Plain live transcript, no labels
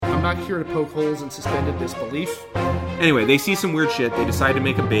I'm not here to poke holes in suspended disbelief. Anyway, they see some weird shit. They decide to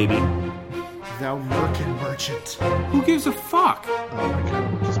make a baby. Thou merkin merchant. Who gives a fuck? I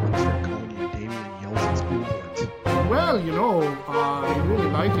kind of just want to start calling you Damien Yells at school boards. Well, we really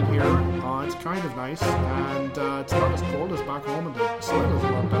like it here. It's kind of nice, and it's not as cold as back home, and the soil is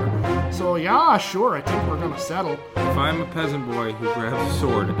a lot better. So, yeah, sure, I think we're gonna settle. If I'm a peasant boy who grabs a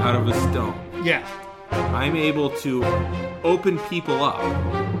sword out of a stone, Yeah. I'm able to open people up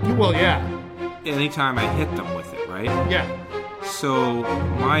Well, yeah. anytime I hit them with it, right? Yeah. So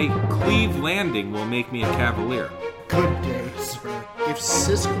my cleave landing will make me a cavalier. Good day, sir. If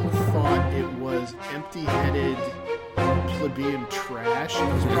Siskel thought it was empty-headed plebeian trash, he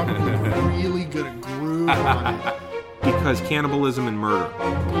was probably really gonna groove on it. Because cannibalism and murder.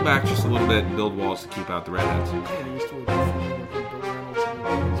 Pull back just a little bit and build walls to keep out the redheads. Man, I used to work for Burt Reynolds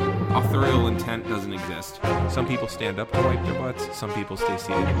and Authorial intent doesn't exist. Some people stand up to wipe their butts. Some people stay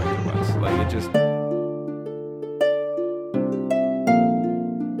seated to wipe their butts. Like, it just...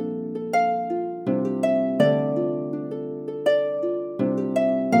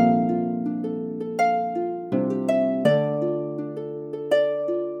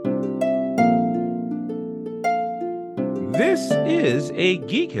 This is a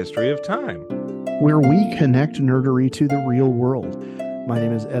Geek History of Time. Where we connect nerdery to the real world. My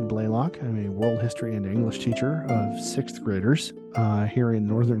name is Ed Blaylock. I'm a world history and English teacher of sixth graders here in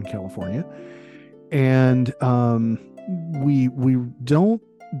Northern California. And we don't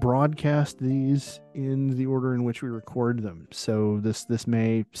broadcast these in the order in which we record them. So this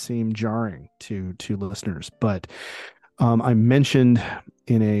may seem jarring to listeners, but I mentioned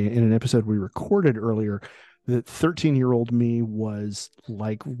in an episode we recorded earlier that 13-year-old me was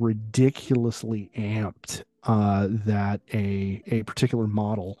like ridiculously amped that a particular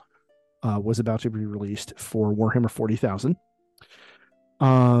model was about to be released for Warhammer 40,000.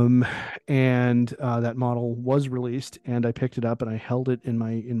 And that model was released, and I picked it up and I held it in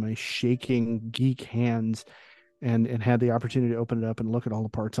my shaking geek hands and had the opportunity to open it up and look at all the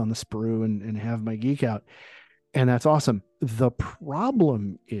parts on the sprue and have my geek out. And that's awesome. The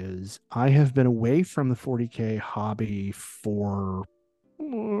problem is I have been away from the 40K hobby for,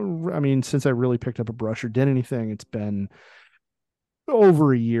 since I really picked up a brush or did anything, it's been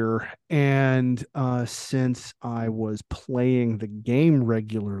over a year. And since I was playing the game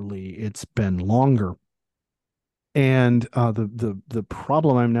regularly, it's been longer. And the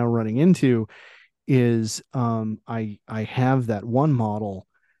problem I'm now running into is I have that one model,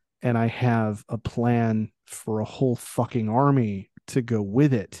 and I have a plan for a whole fucking army to go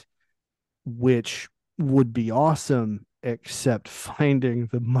with it, which would be awesome, except finding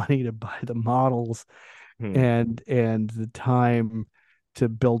the money to buy the models and the time to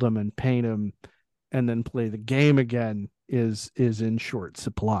build them and paint them and then play the game again is in short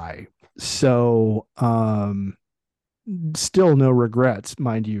supply. So still no regrets,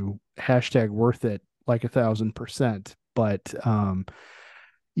 mind you, #worth it like 1,000%. But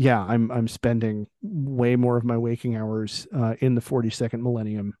yeah, I'm spending way more of my waking hours in the 42nd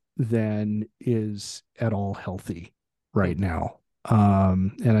millennium than is at all healthy right now.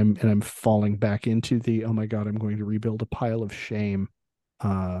 And I'm falling back into the, oh my God, I'm going to rebuild a pile of shame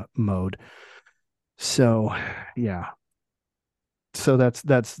mode. So yeah. So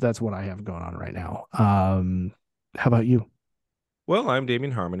that's what I have going on right now. How about you? Well, I'm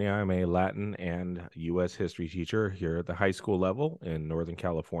Damien Harmony. I'm a Latin and U.S. history teacher here at the high school level in Northern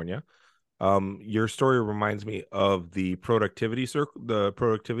California. Your story reminds me of the productivity circle. The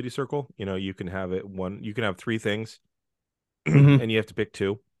productivity circle. You know, you can have you can have three things, and you have to pick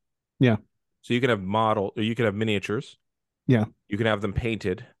two. Yeah. So you can have or you can have miniatures. Yeah. You can have them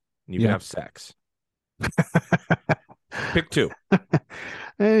painted, and you can have sex. Pick two.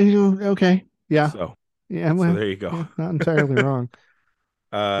 Okay. Yeah. So. Yeah, well, so there you go. Yeah, not entirely wrong.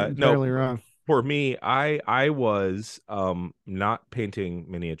 No, wrong. For me, I was not painting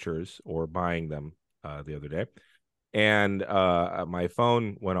miniatures or buying them the other day, and my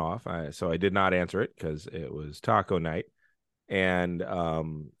phone went off, so I did not answer it because it was taco night, and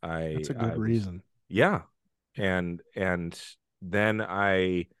that's a good reason. Yeah, and then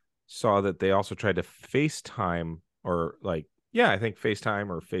I saw that they also tried to FaceTime or I think FaceTime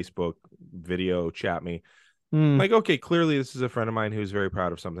or Facebook video chat me. Like, okay, clearly this is a friend of mine who's very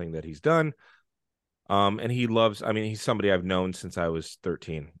proud of something that he's done. And he loves, he's somebody I've known since I was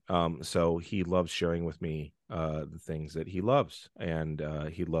 13. So he loves sharing with me the things that he loves. And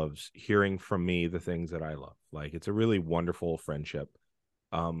he loves hearing from me the things that I love. Like, it's a really wonderful friendship.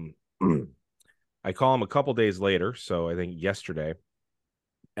 I call him a couple days later. So I think yesterday.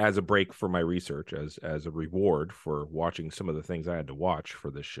 as a break for my research, as a reward for watching some of the things I had to watch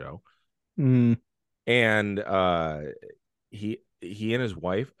for this show. Mm. And he and his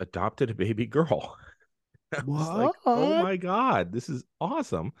wife adopted a baby girl. I was like, oh What? my God, this is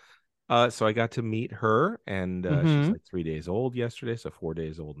awesome. So I got to meet her, and she's Mhm. like 3 days old yesterday, so 4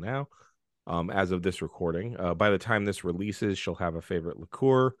 days old now. As of this recording, by the time this releases, she'll have a favorite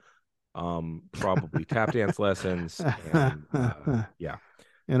liqueur, probably tap dance lessons, and yeah,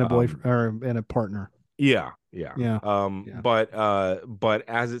 And a um, boyfriend or and a partner. yeah. Yeah. Yeah. But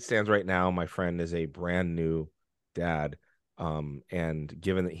as it stands right now, my friend is a brand new dad. And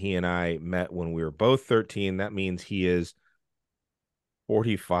given that he and I met when we were both 13, that means he is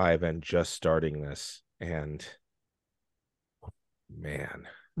 45 and just starting this. And man,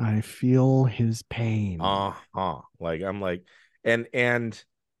 I feel his pain. like I'm like, and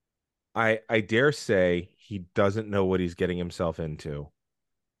I dare say he doesn't know what he's getting himself into.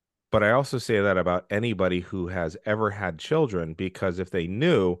 But I also say that about anybody who has ever had children, because if they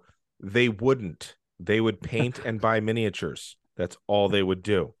knew, they wouldn't. They would paint and buy miniatures. That's all they would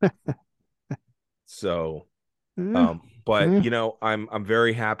do. So, Eh, but eh. I'm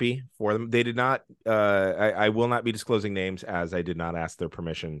very happy for them. They did not. I will not be disclosing names, as I did not ask their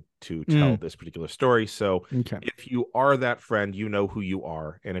permission to tell this particular story. So, Okay. if you are that friend, you know who you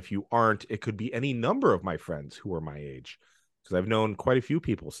are, and if you aren't, it could be any number of my friends who are my age, because I've known quite a few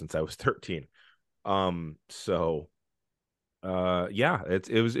people since I was 13. So yeah,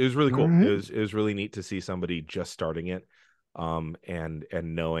 it was really All cool. right. It was really neat to see somebody just starting it. And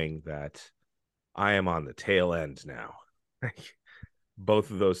knowing that I am on the tail end now. Both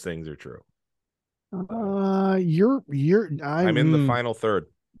of those things are true. I'm in the final third.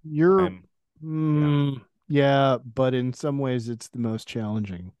 You're I'm yeah. Yeah, but in some ways it's the most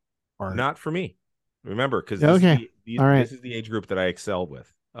challenging part. Not for me. Remember, because Okay. All right. this is the age group that I excel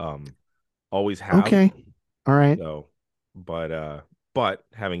with. Always have. Okay. All right. So, but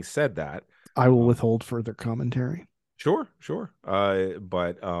having said that, I will withhold further commentary. Sure.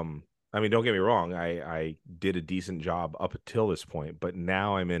 But I mean, don't get me wrong. I did a decent job up until this point, but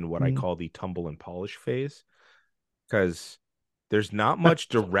now I'm in what I call the tumble and polish phase, because there's not much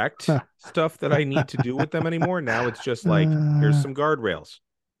direct stuff that I need to do with them anymore. Now it's just like, here's some guardrails.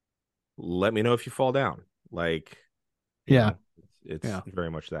 Let me know if you fall down. Like, Yeah. It's Yeah.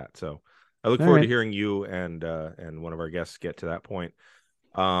 very much that. So I look All forward right. to hearing you and one of our guests get to that point.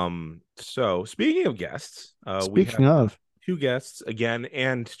 So speaking of guests, we Speaking have of, two guests again,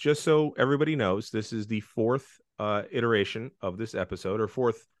 and just so everybody knows, this is the fourth iteration of this episode, or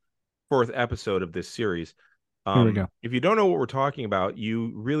fourth episode of this series. here we go. If you don't know what we're talking about,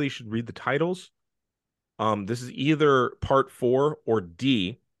 you really should read the titles. This is either part 4 or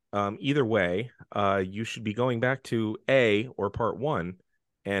D. Either way, you should be going back to A or part 1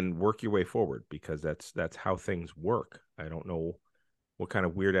 and work your way forward, because that's how things work. I don't know what kind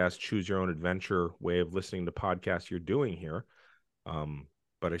of weird ass choose your own adventure way of listening to podcasts you're doing here.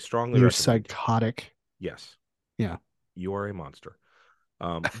 But I strongly You're recommend. psychotic. Yes. Yeah. You are a monster.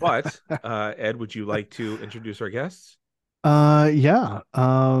 But Ed, would you like to introduce our guests? Yeah.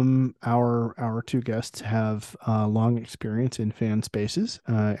 Our two guests have long experience in fan spaces,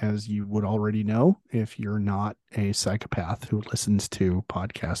 as you would already know if you're not a psychopath who listens to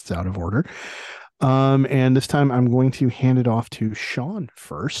podcasts out of order. And this time I'm going to hand it off to Sean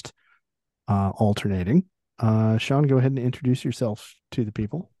first, alternating. Sean, go ahead and introduce yourself to the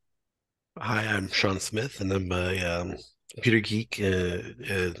people. Hi, I'm Sean Smith, and I'm a computer geek,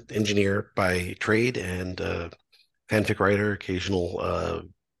 engineer by trade, and fanfic writer, occasional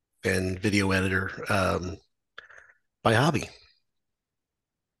fan video editor by hobby.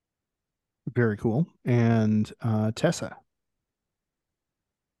 Very cool. And Tessa.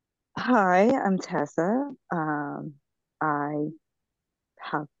 Hi, I'm Tessa. I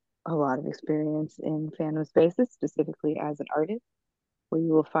have a lot of experience in fandom spaces, specifically as an artist, where you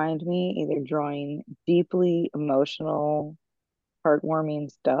will find me either drawing deeply emotional,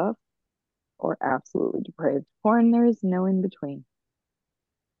 heartwarming stuff or absolutely depraved porn. There is no in between.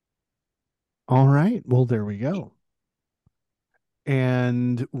 All right. Well, there we go.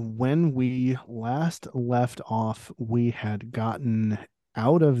 And when we last left off, we had gotten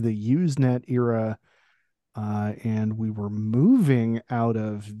out of the Usenet era, and we were moving out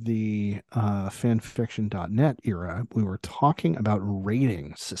of the fanfiction.net era. We were talking about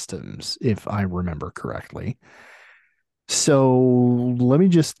rating systems, if I remember correctly. So let me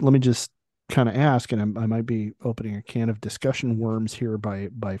just kind of ask, and I might be opening a can of discussion worms here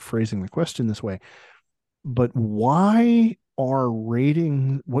by phrasing the question this way. But why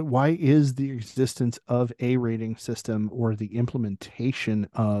why is the existence of a rating system or the implementation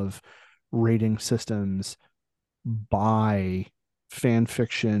of rating systems by fan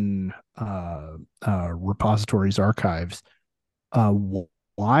fiction repositories, archives, uh,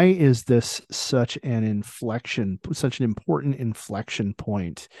 why is this such an important inflection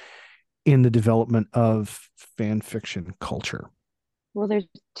point in the development of fan fiction culture? Well, there's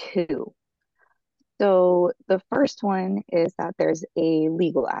two. So the first one is that there's a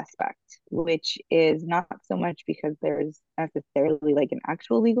legal aspect, which is not so much because there's necessarily like an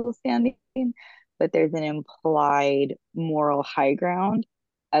actual legal standing, but there's an implied moral high ground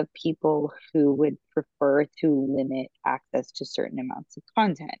of people who would prefer to limit access to certain amounts of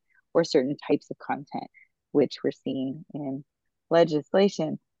content or certain types of content, which we're seeing in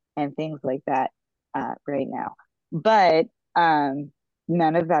legislation and things like that right now. But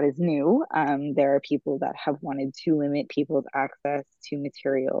none of that is new. There are people that have wanted to limit people's access to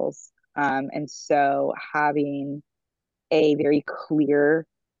materials. And so having a very clear,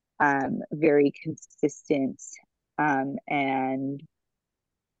 very consistent, and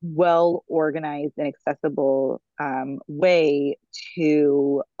well organized and accessible way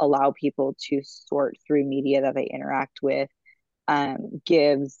to allow people to sort through media that they interact with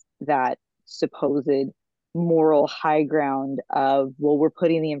gives that supposed moral high ground of, well, we're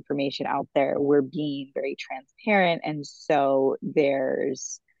putting the information out there, we're being very transparent, and so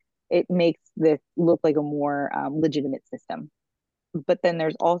it makes this look like a more legitimate system. But then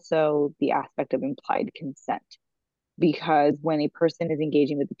there's also the aspect of implied consent, because when a person is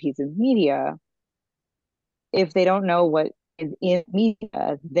engaging with a piece of media, if they don't know what is in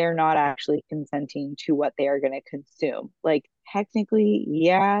media, they're not actually consenting to what they are going to consume. Like, technically,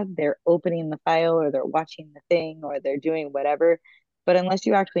 yeah, they're opening the file or they're watching the thing or they're doing whatever. But unless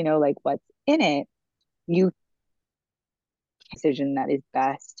you actually know like what's in it, you decision that is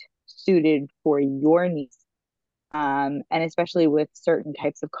best suited for your needs. And especially with certain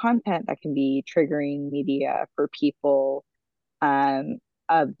types of content that can be triggering media for people um,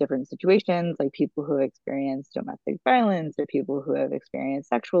 of different situations, like people who have experienced domestic violence or people who have experienced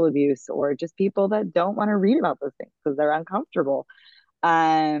sexual abuse or just people that don't want to read about those things because they're uncomfortable.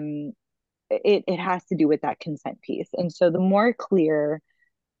 Um, it has to do with that consent piece. And so the more clear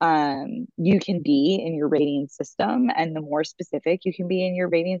you can be in your rating system and the more specific you can be in your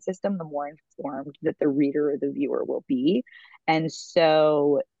rating system, the more informed that the reader or the viewer will be. And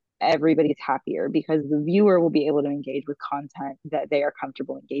so everybody's happier because the viewer will be able to engage with content that they are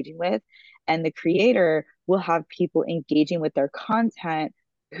comfortable engaging with. And the creator will have people engaging with their content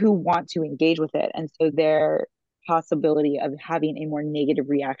who want to engage with it. And so their possibility of having a more negative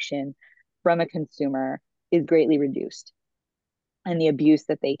reaction from a consumer is greatly reduced, and the abuse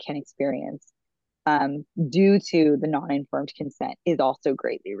that they can experience due to the non-informed consent is also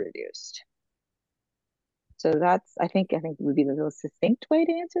greatly reduced. So that's, I think would be the most succinct way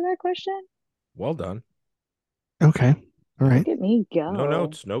to answer that question. Well done. Okay. All right. Look at me go. No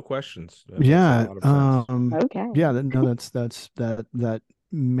notes, no questions. That makes Yeah. a lot of sense. Okay. Yeah. That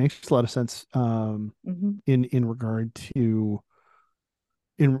makes a lot of sense. Mm-hmm. In regard to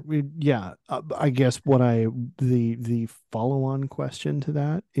yeah, I guess the follow-on question to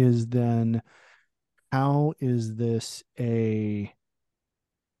that is then, how is this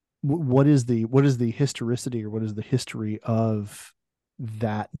what is the historicity, or what is the history of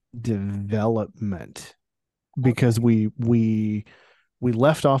that development? Because we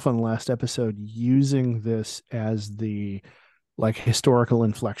left off on the last episode using this as the like historical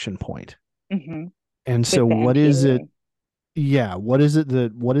inflection point. Mm-hmm. And so what is it? Yeah, what is it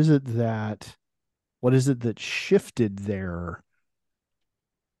that shifted there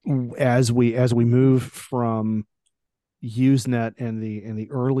as we move from Usenet and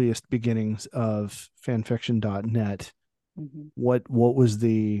the earliest beginnings of fanfiction.net? Mm-hmm. What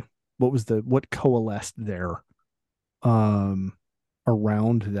coalesced there around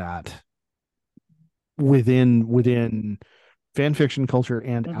that within fanfiction culture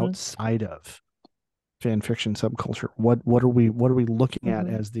and Mm-hmm. outside of fan fiction subculture? What are we looking at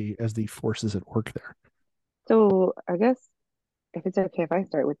Mm-hmm. as the forces at work there? So I guess if it's okay if I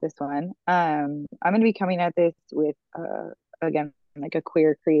start with this one, I'm going to be coming at this with again like a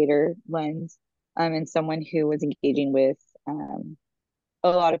queer creator lens, and someone who was engaging with a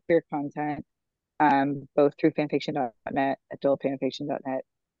lot of queer content, both through fanfiction.net, adultfanfiction.net,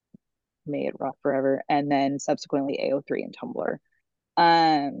 may it rock forever, and then subsequently AO3 and Tumblr.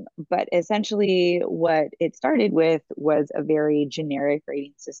 But essentially, what it started with was a very generic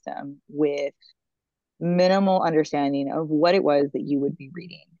rating system with minimal understanding of what it was that you would be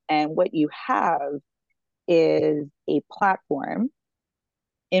reading. And what you have is a platform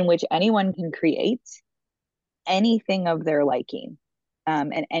in which anyone can create anything of their liking,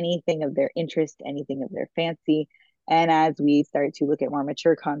 and anything of their interest, anything of their fancy. And as we start to look at more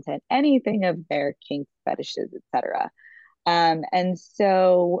mature content, anything of their kinks, fetishes, etc. And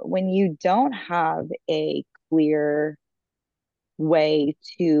so when you don't have a clear way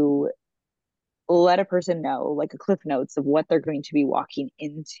to let a person know, like a cliff notes of what they're going to be walking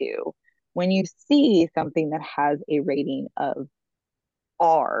into, when you see something that has a rating of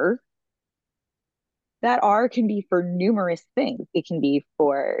R, that R can be for numerous things. It can be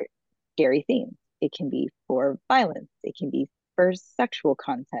for scary themes. It can be for violence. It can be for sexual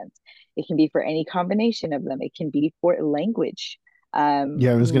content. It can be for any combination of them. It can be for language.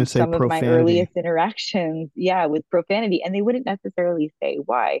 Yeah, I was going to say Some of my profanity. earliest interactions, yeah, with profanity, and they wouldn't necessarily say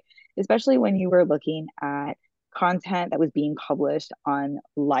why, especially when you were looking at content that was being published on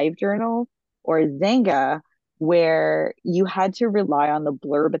LiveJournal or Zanga, where you had to rely on the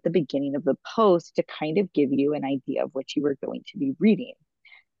blurb at the beginning of the post to kind of give you an idea of what you were going to be reading.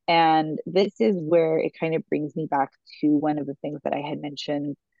 And this is where it kind of brings me back to one of the things that I had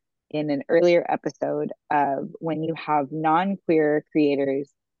mentioned in an earlier episode of when you have non-queer creators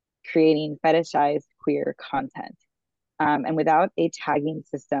creating fetishized queer content. And without a tagging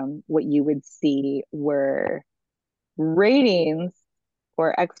system, what you would see were ratings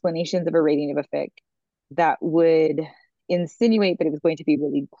or explanations of a rating of a fic that would insinuate that it was going to be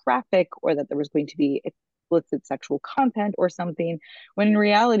really graphic or that there was going to be explicit sexual content or something, when in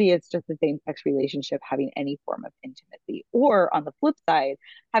reality it's just the same sex relationship having any form of intimacy. Or on the flip side,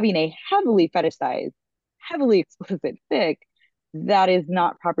 having a heavily fetishized, heavily explicit fic that is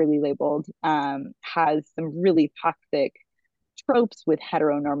not properly labeled, has some really toxic tropes with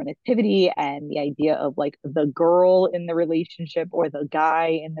heteronormativity and the idea of like the girl in the relationship or the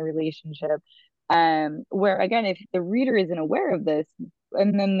guy in the relationship. Where again, if the reader isn't aware of this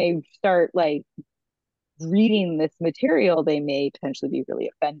and then they start like reading this material, they may potentially be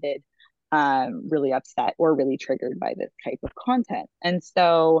really offended, really upset, or really triggered by this type of content. And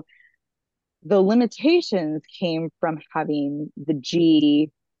so the limitations came from having the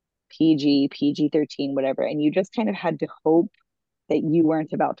G, PG, PG-13, whatever, and you just kind of had to hope that you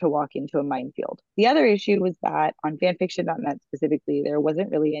weren't about to walk into a minefield. The other issue was that on fanfiction.net specifically, there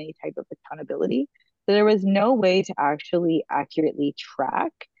wasn't really any type of accountability. So there was no way to actually accurately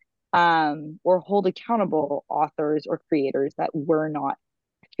track, or hold accountable authors or creators that were not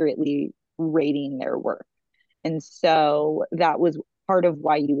accurately rating their work. And so that was part of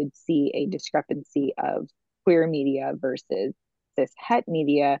why you would see a discrepancy of queer media versus cis het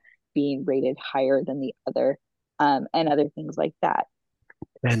media being rated higher than the other, and other things like that.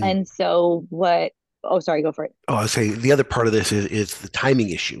 And so what, oh, sorry, go for it. I say the other part of this is the timing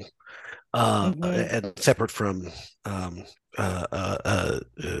issue. Mhm. And separate from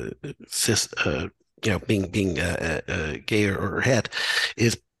cis, being gay or het,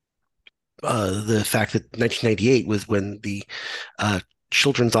 is the fact that 1998 was when the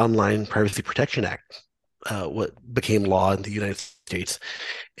Children's Online Privacy Protection Act what became law in the United States,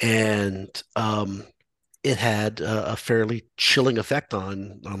 and it had a fairly chilling effect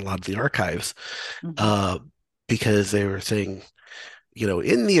on a lot of the archives, because they were saying,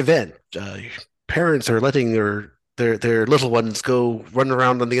 in the event parents are letting their little ones go run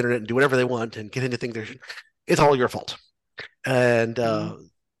around on the internet and do whatever they want and get anything, it's all your fault. And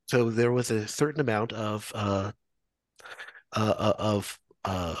so there was a certain amount of of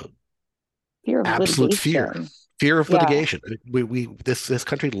fear of absolute litigation. fear of Yeah. litigation. This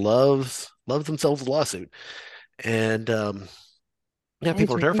country loves themselves a lawsuit, and And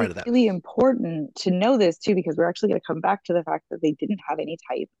people it's are terrified of that. really important to know this too, because we're actually going to come back to the fact that they didn't have any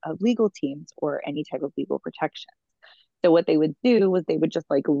type of legal teams or any type of legal protection. So what they would do was they would just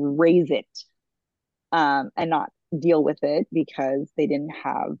like raise it, and not deal with it because they didn't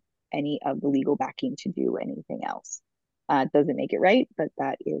have any of the legal backing to do anything else. It doesn't make it right, but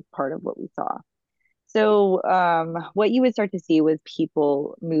that is part of what we saw. So what you would start to see was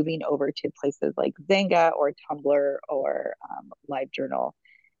people moving over to places like Zanga or Tumblr or LiveJournal.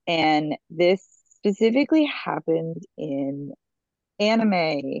 And this specifically happened in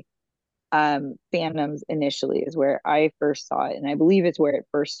anime fandoms initially, is where I first saw it. And I believe it's where it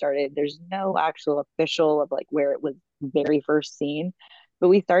first started. There's no actual official of like where it was very first seen. But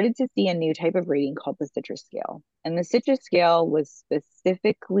we started to see a new type of rating called the Citrus Scale. And the Citrus Scale was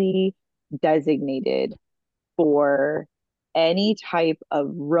specifically designated for any type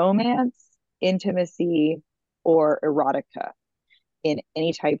of romance, intimacy, or erotica in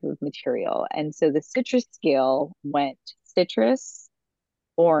any type of material. And so the citrus scale went citrus,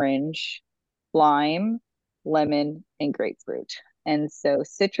 orange, lime, lemon, and grapefruit. And so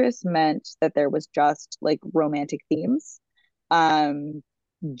citrus meant that there was just like romantic themes, um,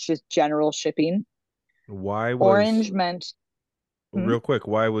 just general shipping. Why was Orange meant, hmm, real quick?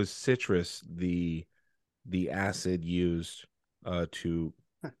 Why was citrus the acid used to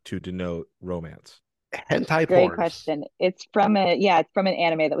denote romance? Hentai great porn. question. It's from an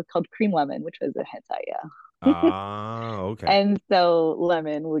anime that was called Cream Lemon, which was a hentai, yeah. Ah, okay. And so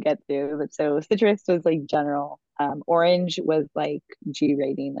lemon we'll get to, but so citrus was like general. Orange was like G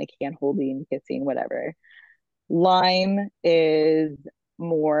rating, like hand holding, kissing, whatever. Lime is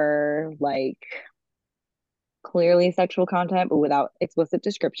more like clearly sexual content, but without explicit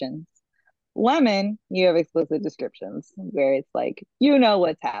descriptions. Lemon, you have explicit descriptions where it's like, you know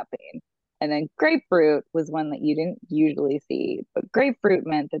what's happening. And then grapefruit was one that you didn't usually see, but grapefruit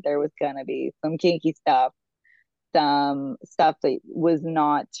meant that there was going to be some kinky stuff, some stuff that was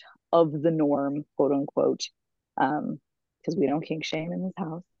not of the norm, quote unquote, because we don't kink shame in this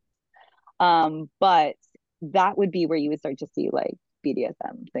house. But that would be where you would start to see like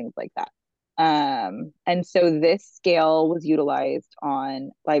BDSM, things like that. And so this scale was utilized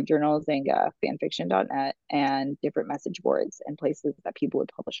on LiveJournal, Zanga, fanfiction.net, and different message boards and places that people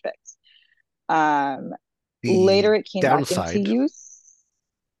would publish fics. Um, The Later, it came back into downside, use.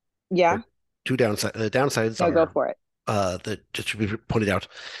 Yeah, or two downside, the downsides no, go are for it. that just should be pointed out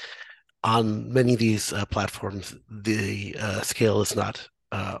on many of these platforms, the scale is not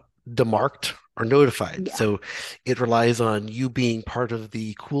demarked or notified. Yeah. So it relies on you being part of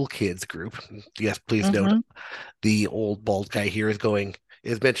the cool kids group. Yes, please note Mm-hmm. the old bald guy here is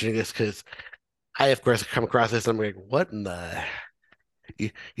mentioning this because I, of course, come across this. And I'm like, what in the?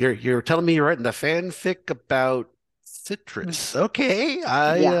 You're telling me you're writing a fanfic about citrus? Okay,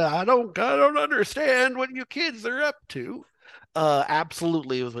 Yeah. I don't understand what you kids are up to.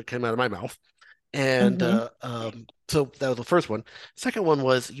 Absolutely was what came out of my mouth. And Mm-hmm. so that was the first one. Second one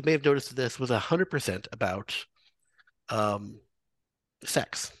was you may have noticed this was 100% about um,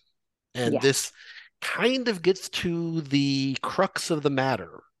 sex, and Yeah. this kind of gets to the crux of the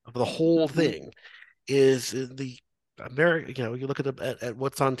matter of the whole Mm-hmm. thing. Is the America, you look at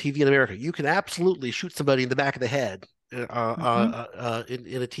what's on TV in America, you can absolutely shoot somebody in the back of the head Mm-hmm.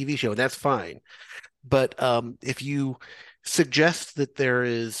 in a TV show, and that's fine. But if you suggest that there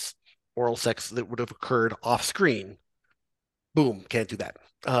is oral sex that would have occurred off screen, boom, can't do that.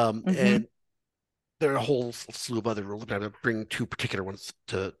 Mm-hmm. And there are a whole slew of other rules. I'm going to bring two particular ones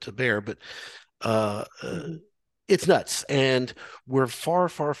to bear, but uh, uh, Mm-hmm. it's nuts. And we're far,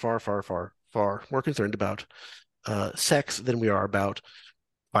 far, far, far, far, far more concerned about sex than we are about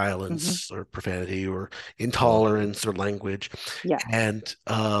Mm-hmm. violence or profanity or Well, intolerance or language. Yeah. And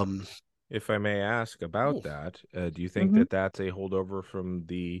if I may ask about that, do you think Mm-hmm. that that's a holdover from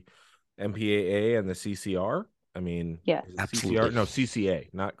the MPAA and the CCR? I mean, Yes. is it CCR? absolutely. No, CCA,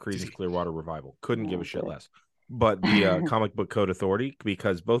 not Creedence Clearwater Revival. Couldn't give a Oh, shit good. less. But the Comic Book Code Authority,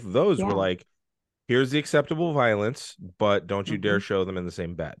 because both of those were Yeah. like, here's the acceptable violence, but don't you dare Mm-hmm. show them in the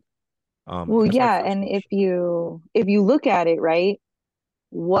same bed. Well, That's my yeah, first and if question. you look at it, right,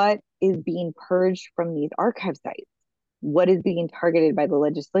 what is being purged from these archive sites? What is being targeted by the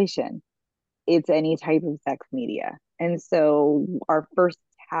legislation? It's any type of sex media. And so our first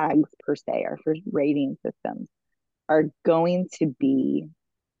tags per se, our first rating systems are going to be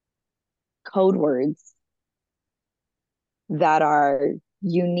code words that are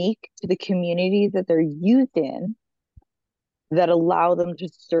unique to the communities that they're used in that allow them to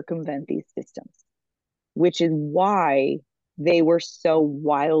circumvent these systems, which is why they were so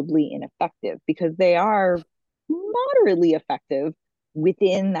wildly ineffective because they are moderately effective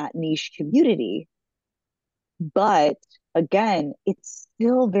within that niche community. But again, it's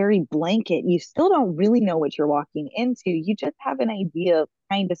still very blanket. You still don't really know what you're walking into. You just have an idea of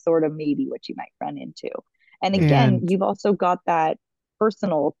kind of sort of maybe what you might run into. And again, And you've also got that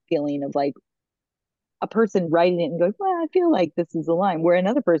personal feeling of like a person writing it and going, well, I feel like this is a line, where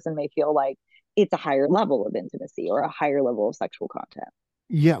another person may feel like it's a higher level of intimacy or a higher level of sexual content.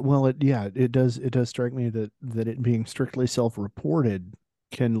 yeah, well, it does strike me that it being strictly self-reported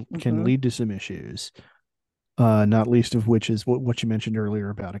can Mm-hmm. lead to some issues. Not least of which is what you mentioned earlier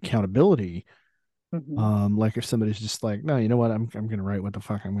about accountability. Mm-hmm. Like if somebody's just like, no, you know what, I'm gonna write what the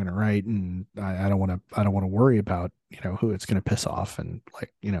fuck I'm gonna write, and I don't want to worry about who it's gonna piss off and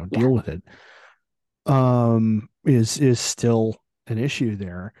like Yeah. deal with it. Is still an issue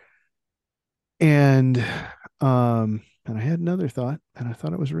there, and and I had another thought, and I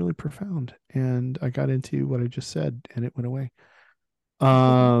thought it was really profound, and I got into what I just said, and it went away. That's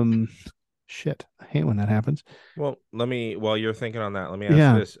okay. Um, Shit, I hate when that happens. Well, while you're thinking on that, let me ask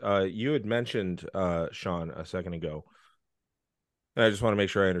Yeah. this. You had mentioned, Sean, a second ago, and I just want to make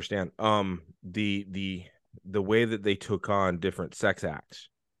sure I understand. The way that they took on different sex acts.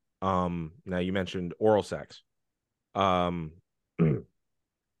 Now you mentioned oral sex.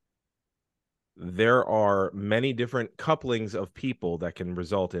 There are many different couplings of people that can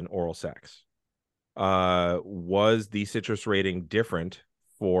result in oral sex. Was the citrus rating different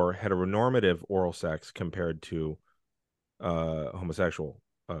for heteronormative oral sex compared to homosexual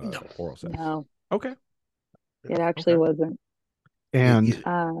No. oral sex? No, Okay. it actually Okay. wasn't.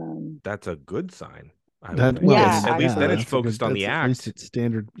 And That's a good sign. I would that, think. well, Yeah, At least then it's that's a good- focused on the that's at least act. it's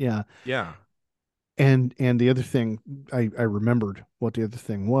standard. Yeah. Yeah. And the other thing, I remembered what the other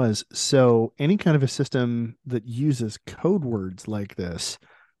thing was. So any kind of a system that uses code words like this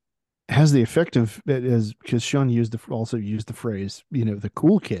has the effect of, as because Sean also used the phrase, the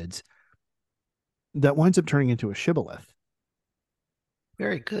cool kids, that winds up turning into a shibboleth.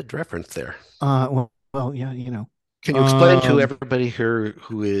 Very good reference there. Well, yeah, Can you explain to everybody here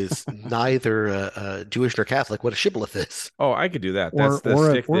who is neither Jewish nor Catholic what a shibboleth is? Oh, I could do that. Or- That's the or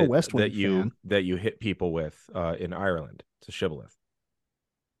a- stick or a that, West Wing that you fan. that you hit people with in Ireland. It's a shibboleth.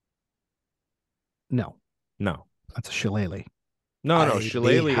 No, No. that's a shillelagh. No, I may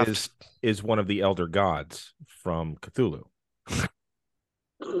shillelagh have is one of the elder gods from Cthulhu.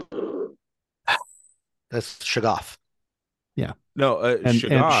 That's Shoggoth. No, And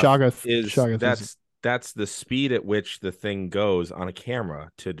Shoggoth is Shoggoth that's the speed at which the thing goes on a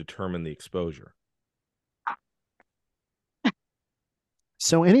camera to determine the exposure.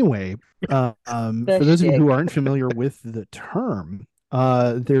 So anyway, for those of you shtick. who aren't familiar with the term,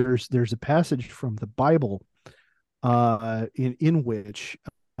 there's a passage from the Bible in which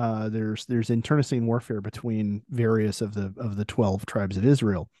there's internecine warfare between various of the 12 tribes of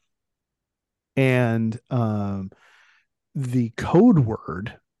Israel, and the code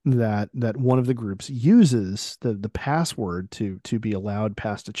word that one of the groups uses, the password to be allowed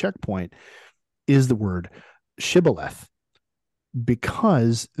past a checkpoint, is the word shibboleth,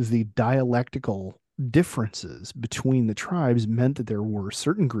 because the dialectical differences between the tribes meant that there were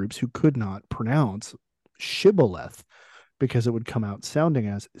certain groups who could not pronounce shibboleth because it would come out sounding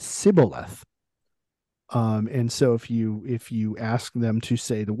as sibboleth. And so if you ask them to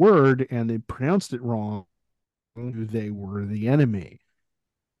say the word and they pronounced it wrong, they were the enemy.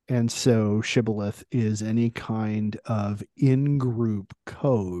 And so shibboleth is any kind of in-group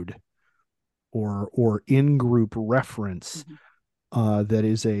code or in-group reference that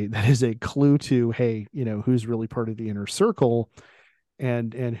is a clue to, hey, who's really part of the inner circle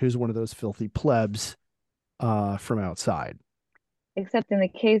and who's one of those filthy plebs from outside. Except in the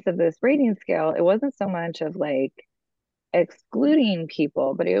case of this rating scale, it wasn't so much of like excluding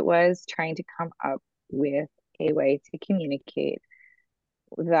people, but it was trying to come up with a way to communicate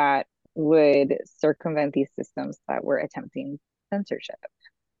that would circumvent these systems that were attempting censorship.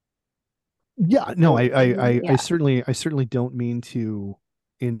 Yeah, no, I Yeah. certainly don't mean to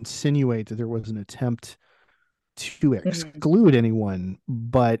insinuate that there was an attempt to exclude anyone,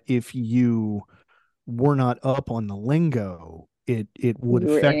 but if you were not up on the lingo, it would You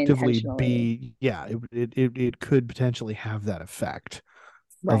were effectively unintentionally. be, it could potentially have that effect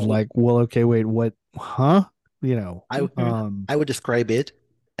of Right. like, well, okay, wait, what, huh? I would describe it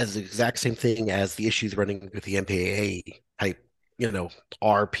as the exact same thing as the issues running with the MPAA type,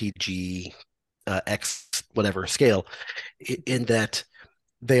 RPG X whatever scale, in that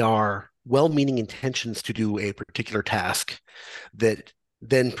they are well-meaning intentions to do a particular task that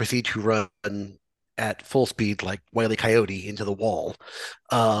then proceed to run at full speed like Wile E. Coyote into the wall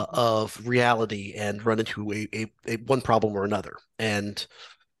of reality and run into a one problem or another. And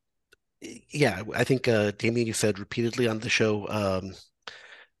yeah, I think Damien, you said repeatedly on the show,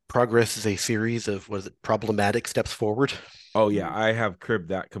 progress is a series of, was it problematic steps forward? Oh yeah, I have cribbed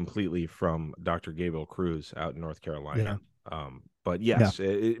that completely from Dr. Gabriel Cruz out in North Carolina. But yes,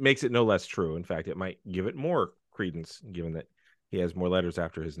 it makes it no less true. In fact, it might give it more credence, given that he has more letters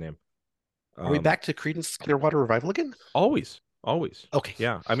after his name. Are we back to Creedence Clearwater Revival again? Always. Okay.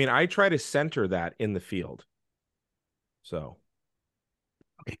 Yeah, I mean, I try to center that in the field. So.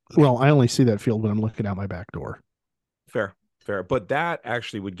 Okay. Well, I only see that field when I'm looking out my back door. Fair. But that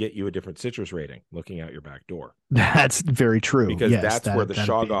actually would get you a different citrus rating looking out your back door. That's very true. Because yes, that's where the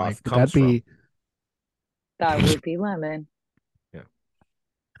Shoggoth comes that'd be, from. That would be lemon. Yeah.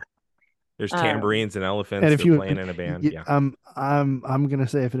 There's tambourines and elephants and if you playing in a band. Yeah. I'm gonna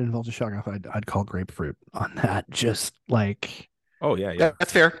say if it involves a Shoggoth, I'd call grapefruit on that. Just like Oh yeah.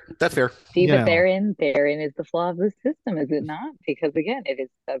 That's fair. That's fair. See, but Yeah. therein is the flaw of the system, is it not? Because again, it is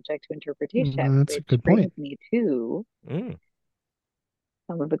subject to interpretation, That's a which good brings point. me to Mm.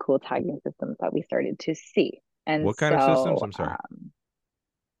 some of the cool tagging systems that we started to see. And What kind of systems? so, I'm sorry.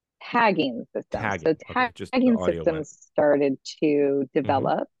 tagging systems. So, Tagging. Okay, just the tagging audio went. systems started to Hmm.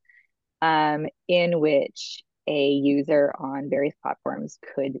 develop in which a user on various platforms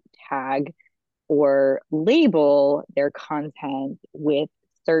could tag or label their content with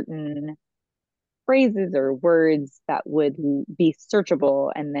certain phrases or words that would be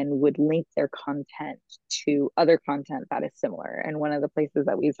searchable and then would link their content to other content that is similar. And one of the places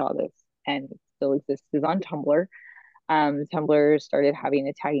that we saw this and still exists is on Tumblr. Tumblr started having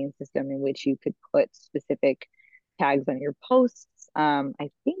a tagging system in which you could put specific tags on your posts. I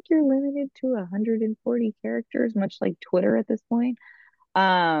think you're limited to 140 characters, much like Twitter at this point,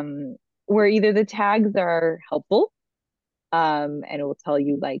 where either the tags are helpful, and it will tell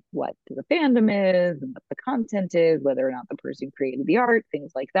you like what the fandom is and what the content is, whether or not the person created the art,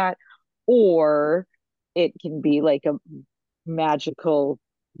 things like that. Or it can be like a magical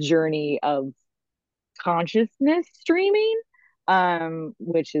journey of consciousness streaming,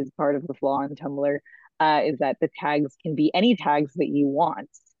 which is part of the flaw in Tumblr, is that the tags can be any tags that you want.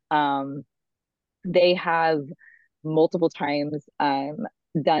 Um, they have multiple times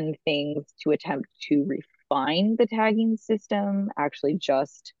done things to attempt to refine the tagging system. Actually,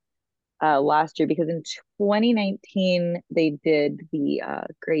 just last year, because in 2019 they did the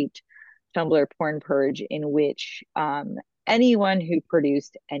great Tumblr porn purge, in which anyone who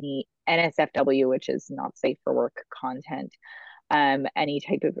produced any NSFW, which is not safe for work content, any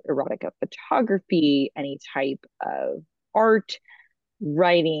type of erotica photography, any type of art,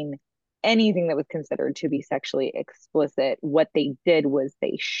 writing, anything that was considered to be sexually explicit, what they did was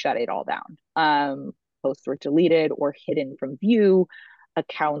they shut it all down. Posts were deleted or hidden from view,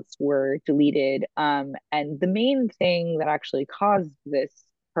 accounts were deleted. And the main thing that actually caused this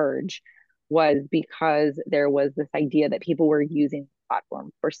purge was because there was this idea that people were using the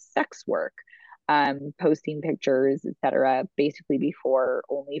platform for sex work, posting pictures, etc., basically before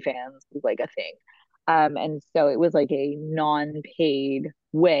OnlyFans was like a thing. And so it was like a non-paid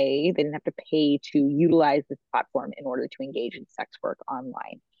way. They didn't have to pay to utilize this platform in order to engage in sex work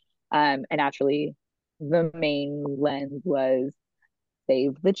online. And naturally, the main lens was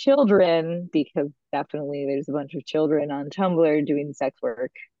save the children, because definitely there's a bunch of children on Tumblr doing sex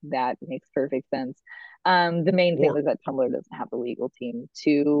work. That makes perfect sense. The main thing Or was that Tumblr doesn't have a legal team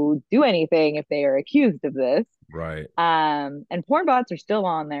to do anything if they are accused of this. right. And porn bots are still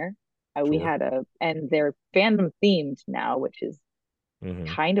on there. We Sure. had and they're fandom themed now, which is Hmm.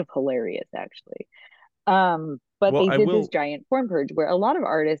 kind of hilarious actually. But Well, they did this giant porn purge where a lot of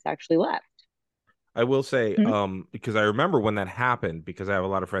artists actually left. I will say, Hmm. because I remember when that happened, because I have a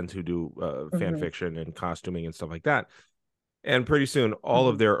lot of friends who do fan Hmm. fiction and costuming and stuff like that. And pretty soon, all Hmm.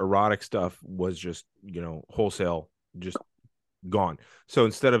 of their erotic stuff was just, wholesale, just gone. So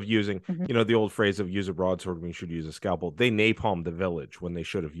instead of using, Hmm. the old phrase of use a broadsword when you should use a scalpel, they napalmed the village when they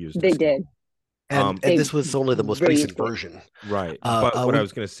should have used a They did. scalpel. And They this was only the most recent razed it. version. Right. But what I We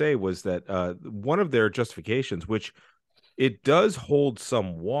was going to say was that one of their justifications, which it does hold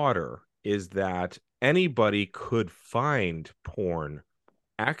some water, is that anybody could find porn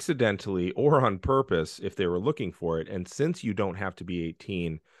accidentally or on purpose if they were looking for it. And since you don't have to be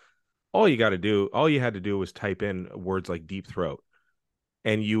 18, all you had to do was type in words like deep throat,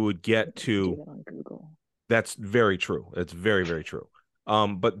 and you would get Do to. that on Google. That's very true. It's very, very true.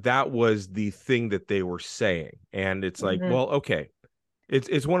 But that was the thing that they were saying. And it's like, Hmm. well, okay.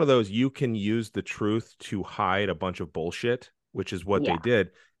 It's one of those, you can use the truth to hide a bunch of bullshit, which is what they Yeah.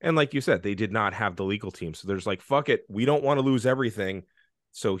 did. And like you said, they did not have the legal team. So there's like, fuck it. We don't want to lose everything.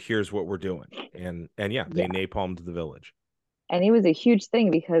 So here's what we're doing. And yeah, they Yeah. napalmed the village. And it was a huge thing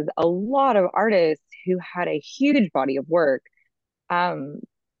because a lot of artists who had a huge body of work, um,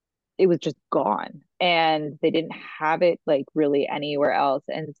 it was just gone and they didn't have it like really anywhere else.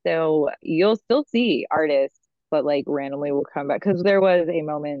 And so you'll still see artists, but like randomly will come back, because there was a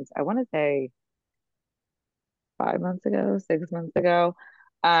moment, I want to say 5 months ago, 6 months ago,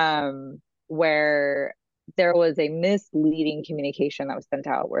 where there was a misleading communication that was sent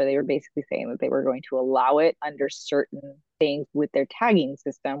out where they were basically saying that they were going to allow it under certain things with their tagging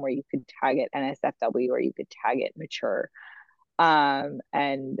system, where you could tag it NSFW or you could tag it mature.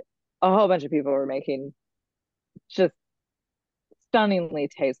 And a whole bunch of people were making just stunningly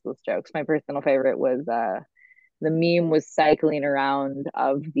tasteless jokes. My personal favorite was the meme was cycling around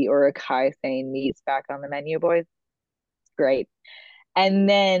of the Urukai saying meat's back on the menu, boys. Great. And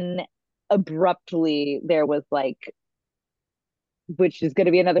then abruptly there was like which is going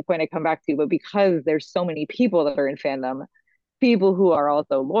to be another point I come back to, but because there's so many people that are in fandom, people who are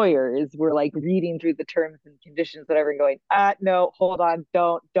also lawyers were like reading through the terms and conditions, whatever, and going, no, hold on,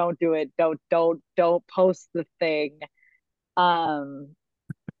 don't do it, don't post the thing. Um,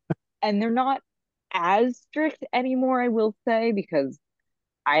 and they're not as strict anymore, I will say, because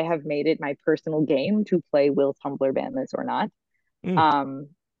I have made it my personal game to play will Tumblr ban this or not. Mm.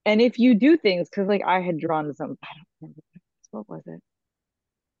 And if you do things, because like I had drawn some, I don't remember what was it.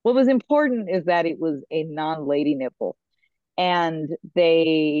 What was important is that it was a non-lady nipple, and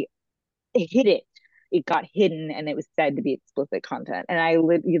they hid it. It got hidden, and it was said to be explicit content.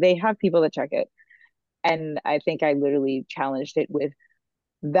 And they have people that check it, and I think I literally challenged it with,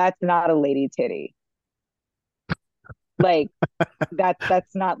 "That's not a lady titty. Like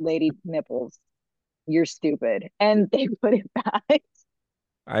that's not lady nipples. You're stupid." And they put it back.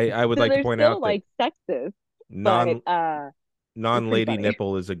 I would So like to they're point still out that like sexist, but non they're pretty non-lady funny,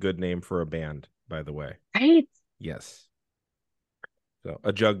 nipple is a good name for a band, by the way. right? Yes. So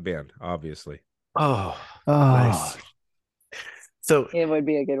a jug band, obviously. Oh, Oh, nice. So, It would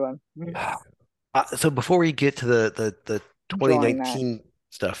be a good one. so before we get to the Drawing that. 2019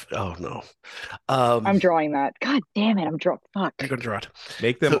 stuff, oh no, I'm drawing that. God damn it! I'm drawing. Fuck. you're gonna draw it.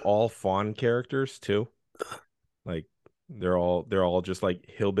 Make them So, all fawn characters too. Like they're all just like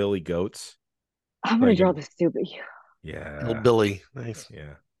hillbilly goats. I'm gonna Like draw the stupid. yeah. Billy, nice.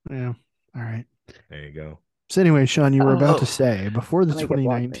 Yeah. yeah. All right. There you go. So anyway, Sean, you were about to Oh. say before the I'm gonna get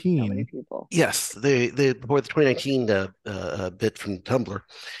blocked by so many 2019. people. Yes, the before the 2019 bit from Tumblr,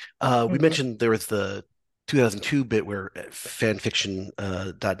 we Mhm. mentioned there was the 2002 bit where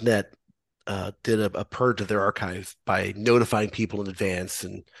fanfiction.net did a purge of their archives by notifying people in advance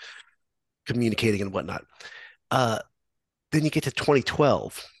and communicating and whatnot. Then you get to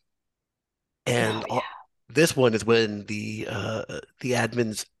 2012, and Oh, yeah. this one is when the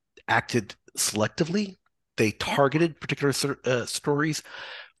admins acted selectively. They targeted particular stories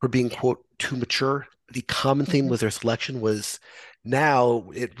for being, quote, too mature. The common theme Mhm. with their selection was now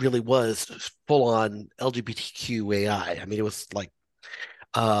it really was full on LGBTQ AI. I mean, it was like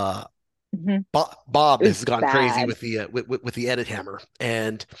Mhm. Bob It was has gone crazy bad. with the with the edit hammer,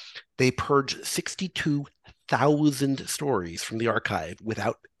 and they purged 62,000 stories from the archive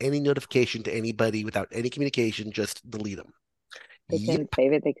without any notification to anybody, without any communication, just delete them. They Yep. couldn't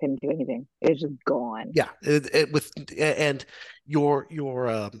save it. They couldn't do anything. It was just gone. Yeah, with and your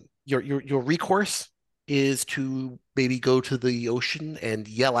recourse is to maybe go to the ocean and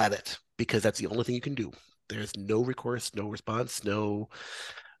yell at it because that's the only thing you can do. There's no recourse, no response, no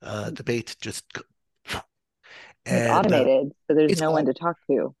debate. Just And it's and automated, so there's it's no one to talk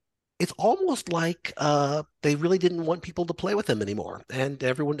to. it's almost like they really didn't want people to play with them anymore, and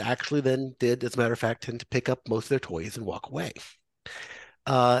everyone actually then did, as a matter of fact, tend to pick up most of their toys and walk away.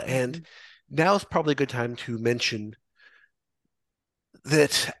 And Mhm. now is probably a good time to mention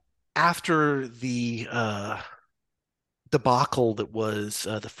that after the debacle that was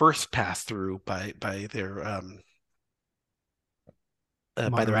the first pass through by their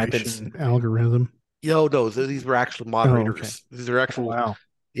admins. Moderation algorithm. No, these were actual Oh, okay. moderators. These are Oh, actual. wow.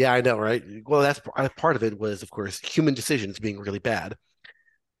 Yeah, I know, right? Well, that's part of it was, of course, human decisions being really bad.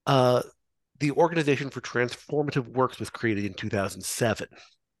 Uh, the Organization for Transformative Works was created in 2007.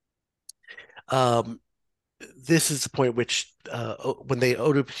 Um, this is the point at which when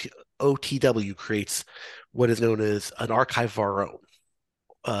OTW creates what is known as an archive of our own.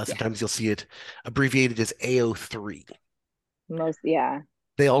 Yeah. Sometimes you'll see it abbreviated as AO3. Yeah.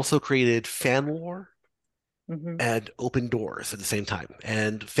 They also created Fanlore Hmm. and Open Doors at the same time.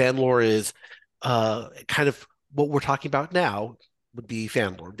 And Fanlore is kind of what we're talking about now would be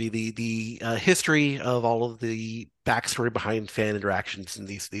Fanlore, be the history of all of the backstory behind fan interactions, and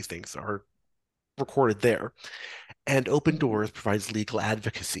these things are recorded there. And Open Hmm. Doors provides legal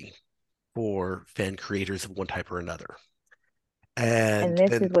advocacy for fan creators of one type or another. And And this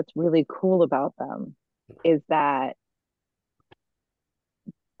then is what's really cool about them is that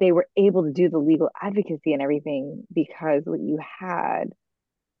they were able to do the legal advocacy and everything because what you had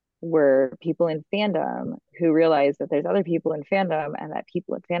were people in fandom who realized that there's other people in fandom and that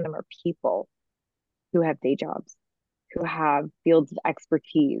people in fandom are people who have day jobs, who have fields of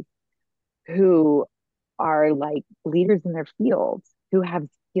expertise, who are like leaders in their fields, who have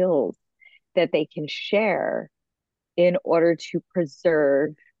skills that they can share in order to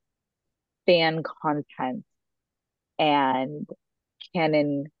preserve fan content and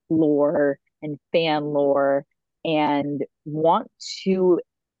canon lore and fan lore and want to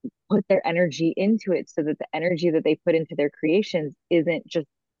put their energy into it so that the energy that they put into their creations isn't just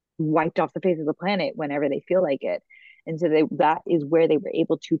wiped off the face of the planet whenever they feel like it. And so that is where they were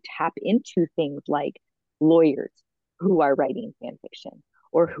able to tap into things like lawyers who are writing fan fiction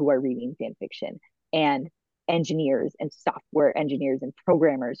or who are reading fan fiction, and engineers and software engineers and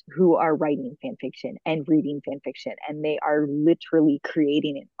programmers who are writing fan fiction and reading fan fiction. And they are literally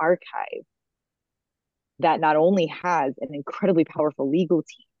creating an archive that not only has an incredibly powerful legal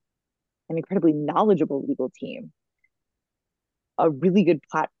team, an incredibly knowledgeable legal team, a really good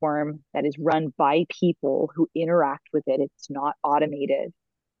platform that is run by people who interact with it. It's not automated.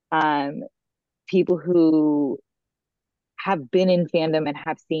 People who have been in fandom and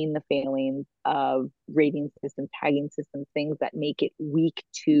have seen the failings of rating systems, tagging systems, things that make it weak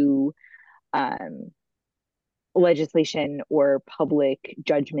to legislation or public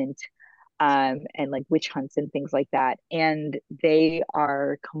judgment, and like witch hunts and things like that. And they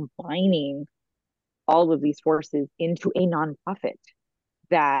are combining all of these forces into a nonprofit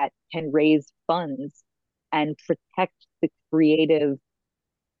that can raise funds and protect the creative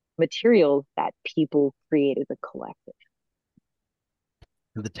materials that people create as a collective.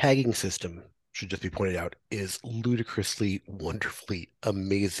 The tagging system, should just be pointed out, is ludicrously, wonderfully,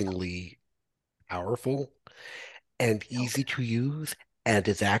 amazingly powerful and easy to use, and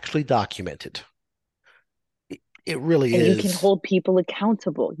it's actually documented. It really and is. You can hold people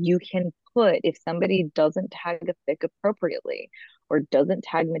accountable. You can put, if somebody doesn't tag a fic appropriately or doesn't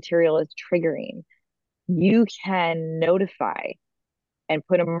tag material as triggering, you can notify and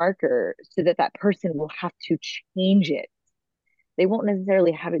put a marker so that that person will have to change it. They won't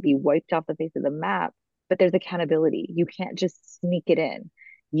necessarily have it be wiped off the face of the map, but there's accountability. You can't just sneak it in.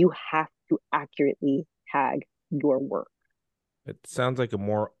 You have to accurately tag your work. It sounds like a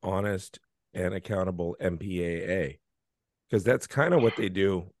more honest and accountable MPAA, because that's kind of what they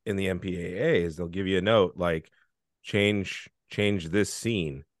do in the MPAA. Is they'll give you a note like change this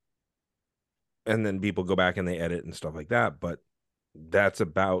scene, and then people go back and they edit and stuff like that. But that's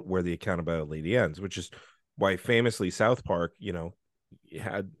about where the accountability ends, which is why famously South Park,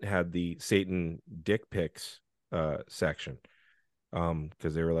 had the Satan dick pics section,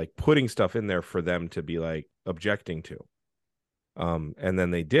 because they were like putting stuff in there for them to be like objecting to. And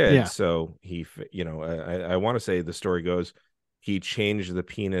then they did. Yeah. So he, I want to say the story goes, he changed the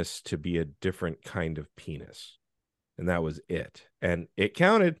penis to be a different kind of penis, and that was it. And it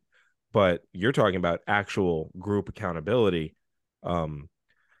counted, but you're talking about actual group accountability.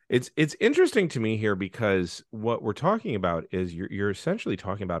 It's interesting to me here because what we're talking about is you're essentially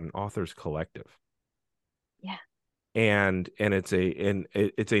talking about an author's collective. Yeah. And it's a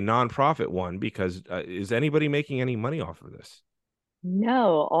nonprofit one because is anybody making any money off of this?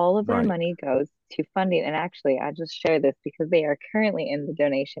 No, all of their Right. money goes to funding. And actually, I just share this because they are currently in the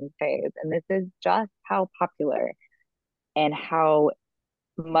donation phase. And this is just how popular and how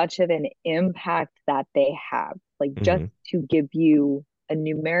much of an impact that they have. Like, just to give you a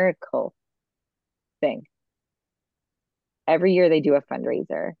numerical thing. Every year they do a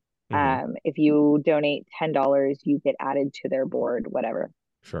fundraiser. If you donate $10, you get added to their board, whatever.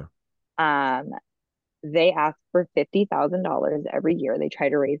 Sure. They ask for $50,000 every year. They try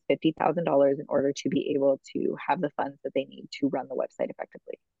to raise $50,000 in order to be able to have the funds that they need to run the website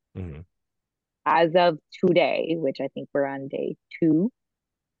effectively. As of today, which I think we're on day 2,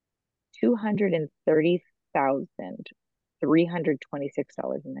 $230,326.19.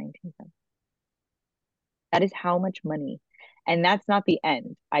 That is how much money. And that's not the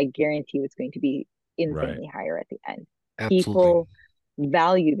end. I guarantee you it's going to be insanely higher at the end. Absolutely. People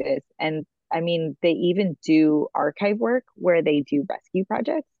value this. And I mean, they even do archive work where they do rescue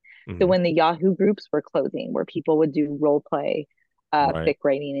projects. So when the Yahoo groups were closing, where people would do role play, fic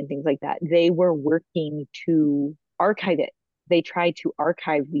writing and things like that, they were working to archive it. They tried to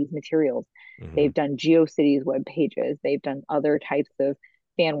archive these materials. They've done GeoCities web pages. They've done other types of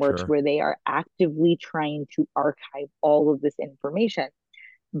fan works where they are actively trying to archive all of this information.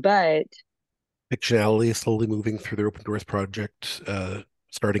 But Fictionality is slowly moving through their Open Doors project,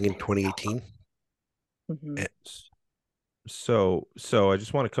 starting in 2018. So I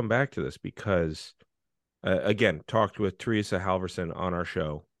just want to come back to this because, again, talked with Teresa Halverson on our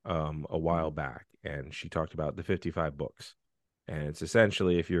show a while back, and she talked about the 55 books. And it's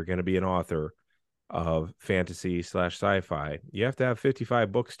essentially, if you're going to be an author of fantasy / sci-fi, you have to have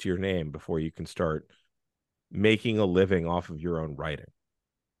 55 books to your name before you can start making a living off of your own writing.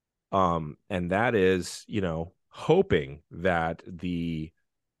 And that is, hoping that the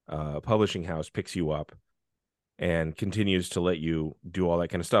publishing house picks you up and continues to let you do all that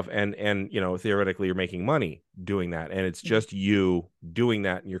kind of stuff. And theoretically you're making money doing that. And it's just you doing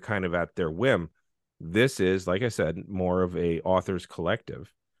that and you're kind of at their whim. This is, like I said, more of a author's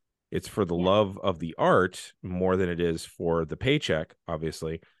collective. It's for the Yeah. love of the art more than it is for the paycheck,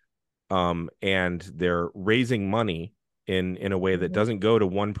 obviously. And they're raising money in a way that Mhm. doesn't go to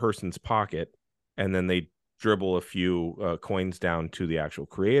one person's pocket, and then they dribble a few coins down to the actual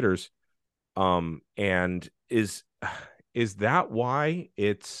creators. And is that why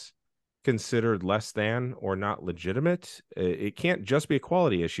it's considered less than or not legitimate? It can't just be a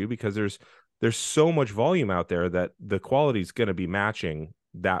quality issue, because there's so much volume out there that the quality is going to be matching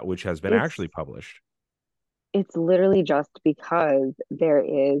that which has been It's actually published. it's literally just because there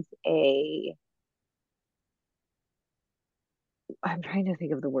is a I'm trying to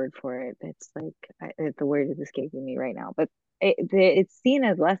think of the word for it. It's like the word is escaping me right now, but it's seen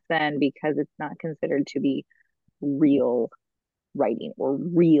as less than because it's not considered to be real writing or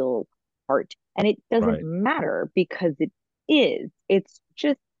real art. And it doesn't Right. matter because it is. It's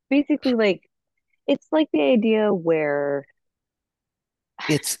just basically like it's like the idea where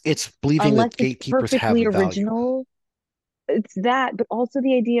It's believing unless that it's gatekeepers have perfectly value. original, it's that, but also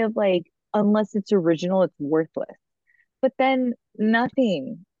the idea of like unless it's original, it's worthless. But then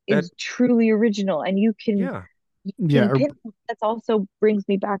nothing That is truly original, and yeah. you Yeah, can pin. That also brings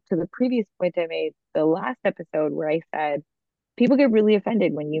me back to the previous point I made the last episode where I said people get really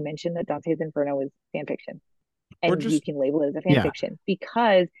offended when you mention that Dante's Inferno is fan fiction Or and you just can label it as a fan yeah, fiction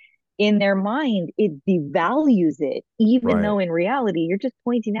because in their mind it devalues it, even right. though in reality you're just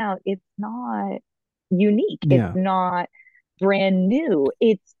pointing out it's not unique, it's yeah. not brand new,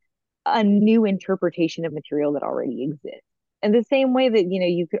 it's a new interpretation of material that already exists. And the same way that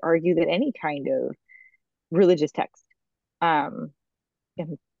you could argue that any kind of religious text, um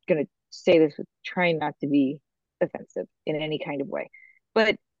I'm going to say this with trying not to be offensive in any kind of way,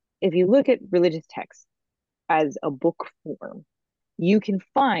 but if you look at religious texts as a book form, you can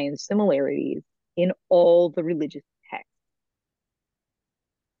find similarities in all the religious texts.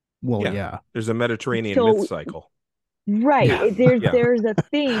 Well, Yeah. yeah, There's a Mediterranean myth So cycle. right, yeah, there's Yeah. there's a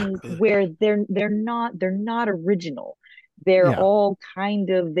thing where they're not original. They're yeah, all kind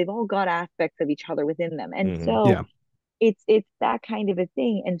of they've all got aspects of each other within them. And Hmm. so yeah, it's that kind of a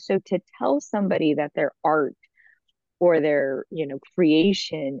thing. And so to tell somebody that their art or their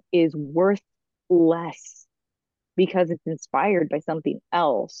creation is worth less because it's inspired by something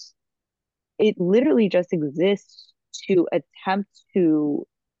else, it literally just exists to attempt to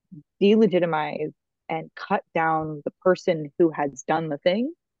delegitimize and cut down the person who has done the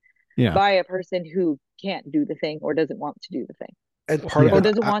thing yeah, by a person who can't do the thing or doesn't want to do the thing And part of yeah, or it,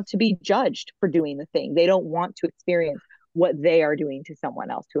 doesn't want to be judged for doing the thing. They don't want to experience what they are doing to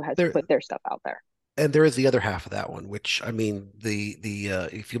someone else who has there put their stuff out there. and there is the other half of that one, which I mean, the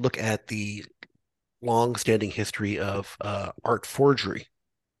if you look at the long-standing history of art forgery,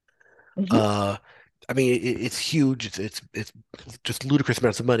 Mm-hmm. uh, I mean, it's huge. It's just ludicrous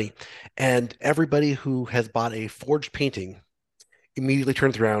amounts of money, and everybody who has bought a forged painting immediately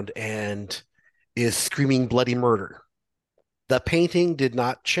turns around and is screaming bloody murder. The painting did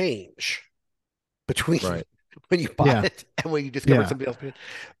not change between Right. when you bought yeah, it and when you discovered yeah, somebody else painted,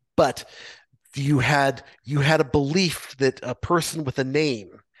 but you had a belief that a person with a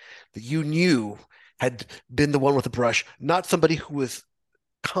name that you knew had been the one with the brush, not somebody who was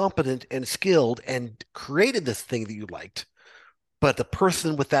competent and skilled and created this thing that you liked, but the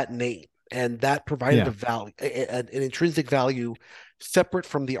person with that name. And that provided a yeah, value, an intrinsic value separate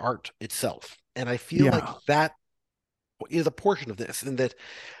from the art itself. And I feel like yeah, that is a portion of this, and that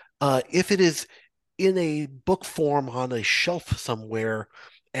if it is in a book form on a shelf somewhere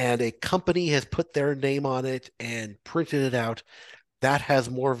and a company has put their name on it and printed it out, that has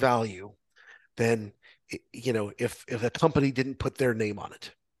more value than if a company didn't put their name on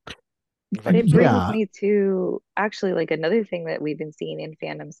it. If I But can it say brings yeah. me to actually like another thing that we've been seeing in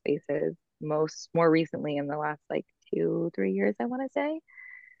fandom spaces more recently in the last like 2, 3 years, I want to say.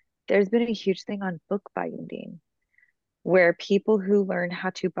 There's been a huge thing on book binding where people who learn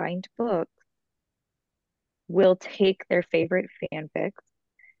how to bind books will take their favorite fanfics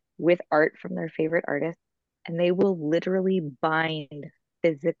with art from their favorite artists and they will literally bind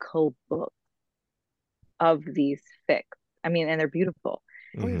physical books of these fics. I mean, and they're beautiful.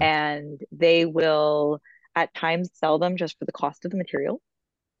 Oh yeah. Hmm. And they will at times sell them just for the cost of the material.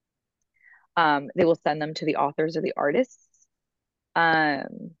 They will send them to the authors or the artists,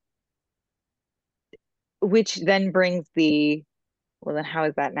 um, which then brings the well, then how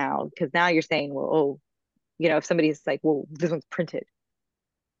is that now? Because now you're saying, well, oh, if somebody's like, well, this one's printed,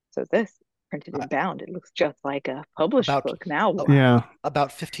 so this printed uh, and bound, it looks just like a published about book. Now uh, what? Yeah.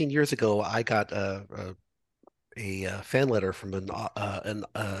 about 15 years ago, I got a fan letter from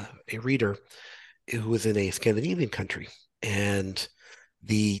a reader who was in a Scandinavian country, and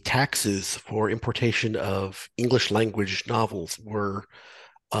the taxes for importation of English language novels were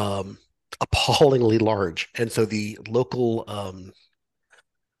appallingly large, and so the local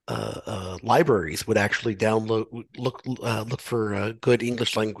libraries would actually look for good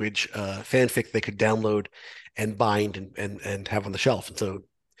English language fanfic they could download and bind and have on the shelf. And so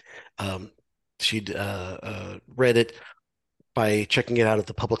um, she'd read it by checking it out at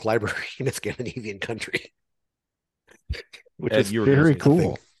the public library in a Scandinavian country, which Ed, is you were gonna Very say something.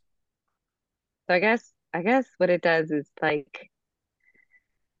 cool. So I guess what it does is like,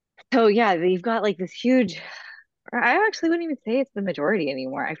 so yeah, you've got like this huge, I actually wouldn't even say it's the majority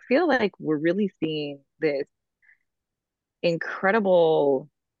anymore. I feel like we're really seeing this incredible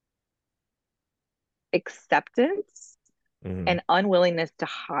acceptance Mhm. and unwillingness to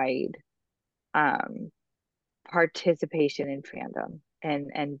hide um participation in fandom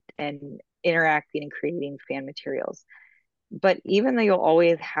and interacting and creating fan materials. But even though you'll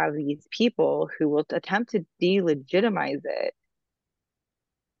always have these people who will attempt to delegitimize it,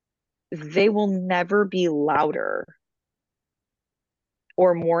 they will never be louder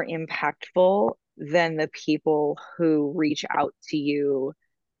or more impactful than the people who reach out to you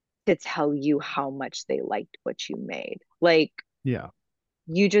to tell you how much they liked what you made. Like, Yeah.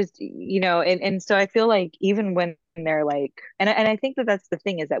 you just, and so I feel like even when they're like, and I think that that's the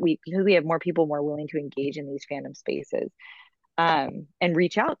thing, is that because we have more people more willing to engage in these fandom spaces, and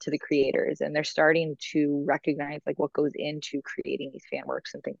reach out to the creators, and they're starting to recognize like what goes into creating these fan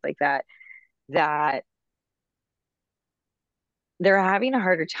works and things like that, that they're having a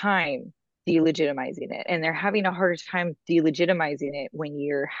harder time delegitimizing it, and they're having a harder time delegitimizing it when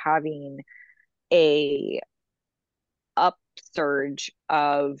you're having a upsurge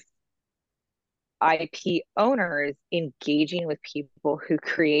of IP owners engaging with people who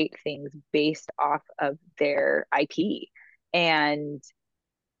create things based off of their IP and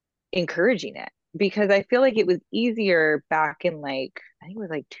encouraging it. Because I feel like it was easier back in like, I think it was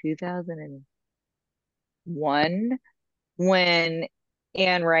like 2001, when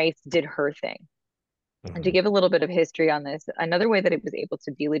Anne Rice did her thing. And to Mhm. give a little bit of history on this, another way that it was able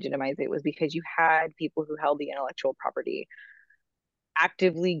to delegitimize it was because you had people who held the intellectual property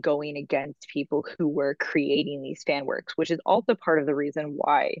actively going against people who were creating these fan works, which is also part of the reason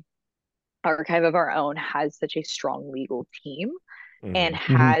why Archive of Our Own has such a strong legal team and Mhm. Hmm.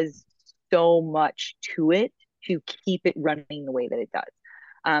 has so much to it to keep it running the way that it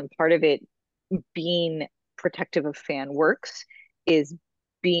does. Part of it being protective of fan works is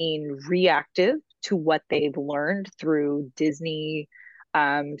being reactive to what they've learned through Disney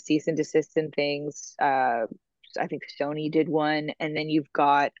cease and desist and things. I think Sony did one, and then you've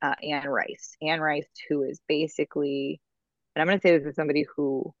got Anne Rice. Anne Rice, who is basically, and I'm going to say this as somebody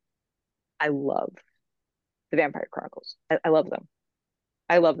who I love the Vampire Chronicles. I love them.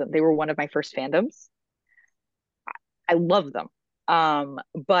 I love them. They were one of my first fandoms. I love them.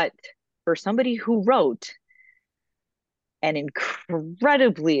 But for somebody who wrote an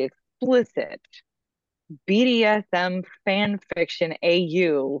incredibly explicit BDSM fan fiction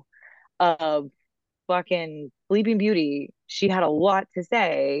AU of fucking Sleeping Beauty, she had a lot to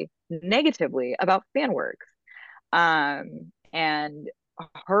say negatively about fan works. And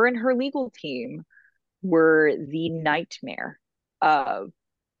her and her legal team were the nightmare of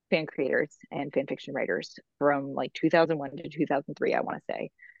fan creators and fan fiction writers from like 2001 to 2003, I want to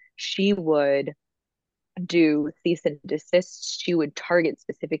say. She would do cease and desist. She would target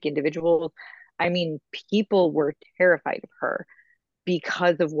specific individuals. I mean, people were terrified of her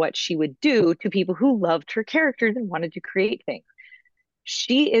because of what she would do to people who loved her characters and wanted to create things.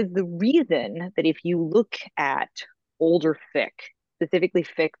 She is the reason that if you look at older fic, specifically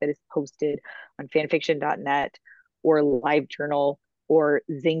fic that is posted on fanfiction.net or LiveJournal or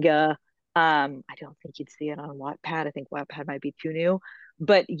Zynga, I don't think you'd see it on Wattpad. I think Wattpad might be too new,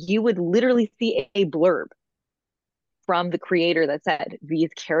 but you would literally see a blurb from the creator that said, these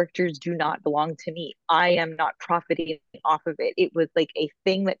characters do not belong to me. I am not profiting off of it. It was like a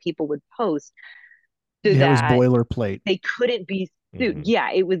thing that people would post so Yeah, it was that boilerplate. they couldn't be sued. Mhm.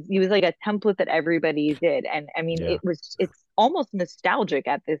 Yeah, it was like a template that everybody did. And I mean, Yeah. it's almost nostalgic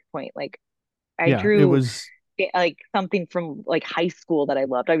at this point. Like, I Yeah, it drew was. like something from like high school that I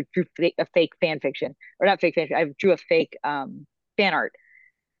loved. I drew a fake fan fiction, or not fake fan fiction. I drew a fake fan art.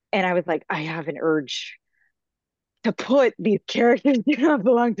 And I was like, I have an urge to put these characters do not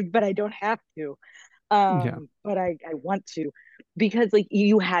belong to, but I don't have to. Yeah, But I want to, because like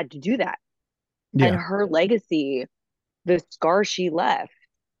you had to do that. And yeah, her legacy, the scar she left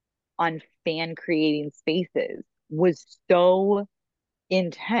on fan creating spaces, was so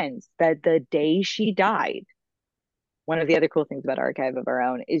intense that the day she died, one of the other cool things about Archive of Our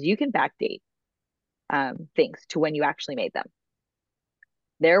Own is you can backdate things to when you actually made them.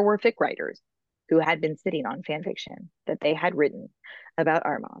 There were fic writers who had been sitting on fan fiction that they had written about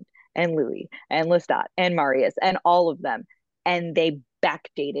Armand and Louis and Lestat and Marius and all of them. And they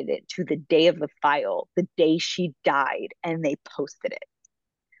backdated it to the day of the file, the day she died, and they posted it.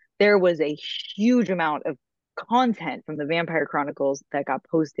 There was a huge amount of content from the Vampire Chronicles that got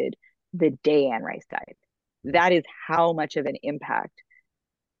posted the day Anne Rice died. That is how much of an impact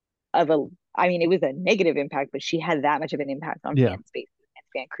of a, I mean, it was a negative impact, but she had that much of an impact on fan space and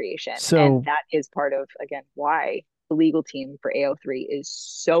fan creation. And that is part of, again, why the legal team for AO3 is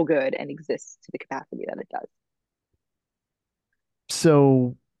so good and exists to the capacity that it does.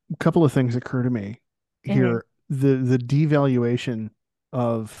 So a couple of things occur to me here. The devaluation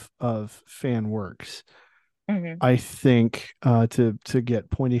of fan works. I think to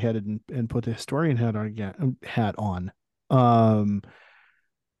get pointy headed and put the historian hat on.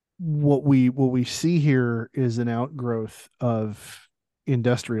 What we see here is an outgrowth of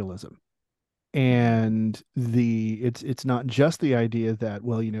industrialism. And it's not just the idea that,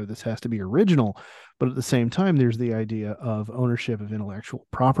 well, this has to be original, but at the same time, there's the idea of ownership of intellectual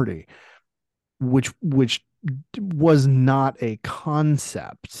property, which was not a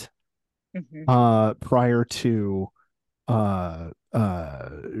concept prior to I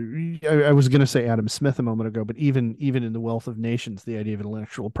was going to say Adam Smith a moment ago, but even in The Wealth of Nations, the idea of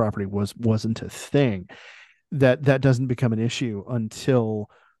intellectual property wasn't a thing. That doesn't become an issue until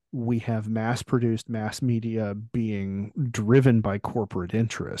we have mass-produced mass media being driven by corporate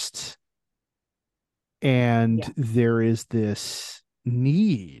interests. And there is this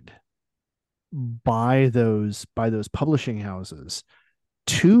need by those publishing houses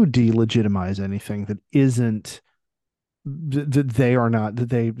to delegitimize anything that isn't, that they're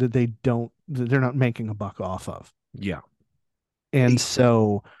not making a buck off of. Yeah. And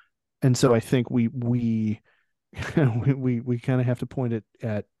so I think we kind of have to point it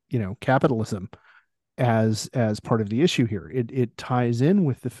at, capitalism as part of the issue here. It ties in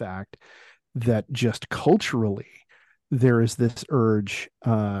with the fact that just culturally there is this urge,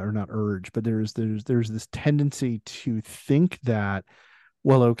 or not urge, but there's this tendency to think that,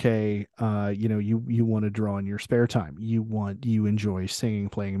 well, okay, you want to draw in your spare time. You enjoy singing,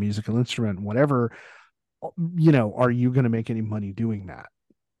 playing a musical instrument, whatever. Are you going to make any money doing that?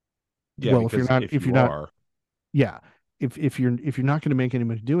 Yeah, well, if you're not, if you're not going to make any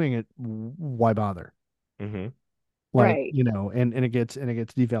money doing it, why bother? Mm-hmm. Right. And it gets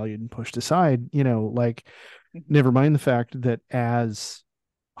devalued and pushed aside. Never mind the fact that as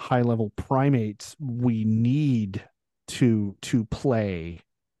high level primates, we need to play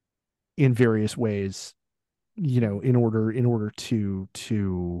in various ways, in order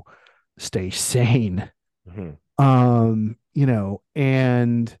to stay sane.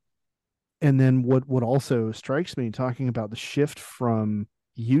 And then what also strikes me, talking about the shift from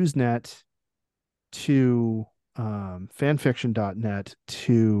Usenet to fanfiction.net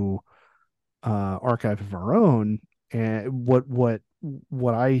to Archive of Our Own, and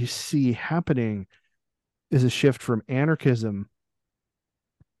what I see happening is a shift from anarchism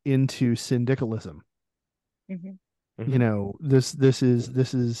into syndicalism. This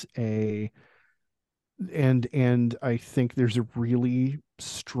is a, and I think there's a really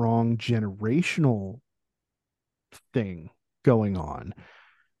strong generational thing going on,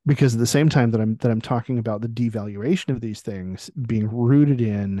 because at the same time that I'm talking about the devaluation of these things being rooted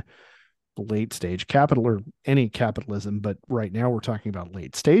in late stage capital, or any capitalism, but right now we're talking about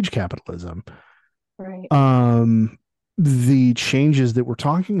late stage capitalism. Right. The changes that we're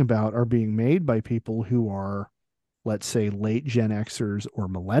talking about are being made by people who are, let's say, late Gen Xers or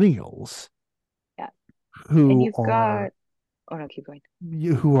millennials. Yeah. Who and you've are got, oh no, keep going.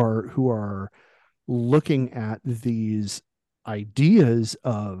 who are looking at these ideas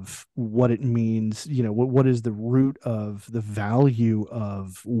of what it means, what is the root of the value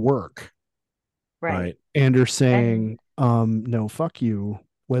of work, right? And are saying, no, fuck you,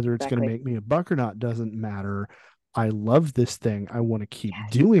 whether it's going to Exactly. make me a buck or not doesn't matter. I love this thing, I want to keep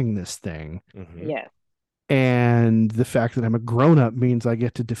doing this thing. Yes. And the fact that I'm a grown-up means I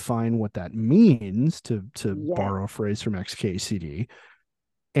get to define what that means, to borrow a phrase from XKCD.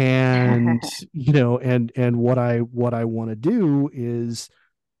 And and what I want to do is,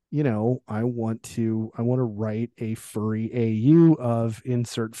 I want to write a furry AU of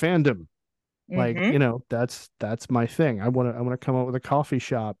insert fandom. That's my thing. I want to come up with a coffee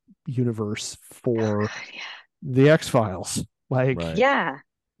shop universe for the X-Files. And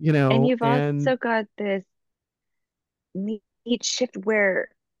you've also got this neat shift where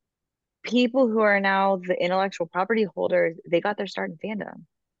people who are now the intellectual property holders, they got their start in fandom.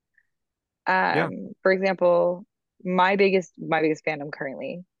 Yeah. For example, my biggest fandom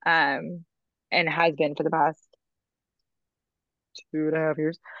currently, and has been for the past 2.5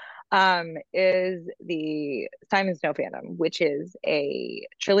 years, is the Simon Snow fandom, which is a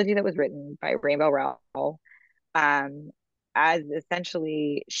trilogy that was written by Rainbow Rowell. Um, as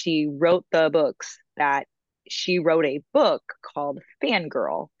essentially she wrote the books that she wrote a book called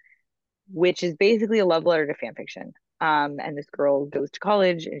Fangirl, which is basically a love letter to fan fiction. And this girl goes to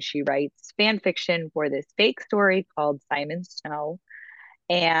college and she writes fan fiction for this fake story called Simon Snow.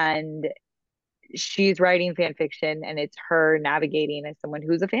 And she's writing fan fiction and it's her navigating as someone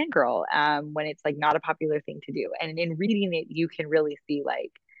who's a fangirl, when it's like not a popular thing to do. And in reading it, you can really see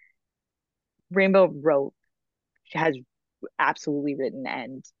like Rainbow wrote, has absolutely written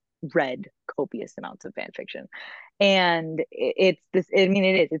and read copious amounts of fan fiction. And it's this, I mean,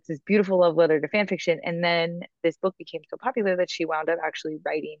 it's this beautiful love letter to fan fiction. And then this book became so popular that she wound up actually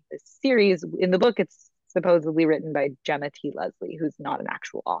writing this series. In the book, it's supposedly written by Gemma T. Leslie, who's not an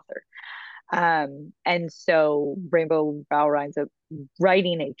actual author. And so Rainbow Rowell winds up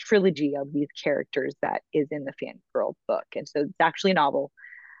writing a trilogy of these characters that is in the Fangirl book. And so it's actually a novel.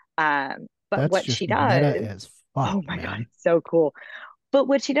 But That's what just she meta does, as fuck, oh my God, man. it's so cool. But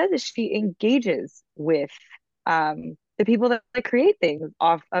what she does is she engages with the people that create things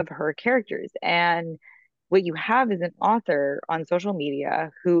off of her characters. And what you have is an author on social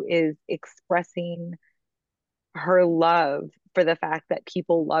media who is expressing her love for the fact that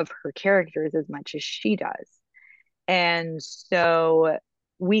people love her characters as much as she does. And so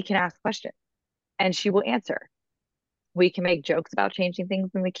we can ask questions and she will answer. We can make jokes about changing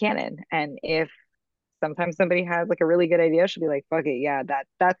things in the canon. And if sometimes somebody has like a really good idea, she'll be like, fuck it, yeah,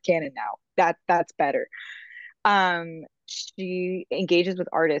 that's canon now. That's better. She engages with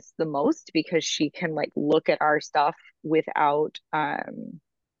artists the most because she can like look at our stuff without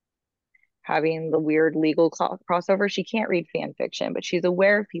having the weird legal crossover. She can't read fan fiction, but she's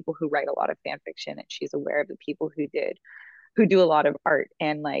aware of people who write a lot of fan fiction, and she's aware of the people who do a lot of art.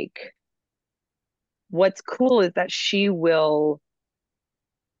 And like, what's cool is that she will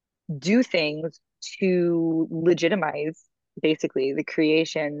do things to legitimize basically the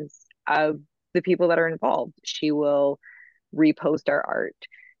creations of the people that are involved. She will repost our art.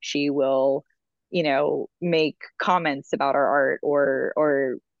 She will, make comments about our art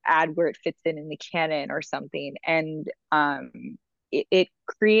or add where it fits in the canon or something. And it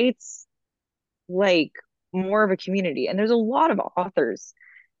creates like more of a community. And there's a lot of authors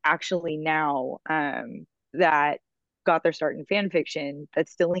actually now, that got their start in fan fiction that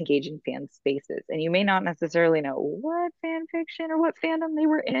still engage in fan spaces. And you may not necessarily know what fan fiction or what fandom they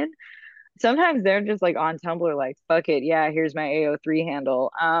were in. Sometimes they're just like on Tumblr, like, fuck it, yeah, here's my AO3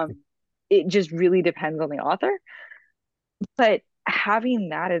 handle. It just really depends on the author. But having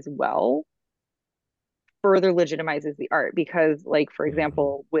that as well further legitimizes the art because, like, for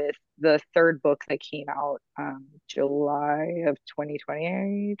example, with the third book that came out July of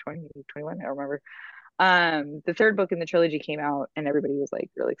 2020, 2021, I don't remember. The third book in the trilogy came out and everybody was like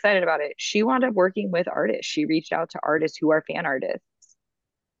really excited about it. She wound up working with artists. She reached out to artists who are fan artists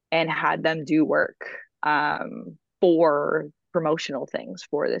and had them do work for promotional things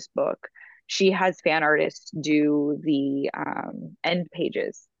for this book. She has fan artists do the end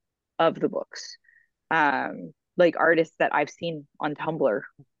pages of the books, like artists that I've seen on Tumblr.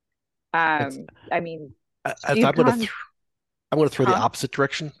 I mean, I'm you've going gone, to I'm going to throw the huh? opposite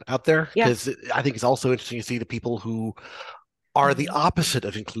direction out there Yeah. because I think it's also interesting to see the people who are the opposite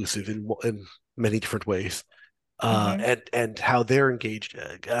of inclusive in many different ways, Mm-hmm. and how they're engaged.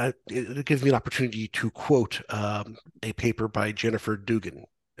 It gives me an opportunity to quote a paper by Jennifer Dugan,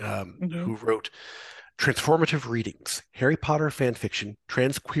 Mm-hmm. who wrote Transformative Readings, Harry Potter Fan Fiction,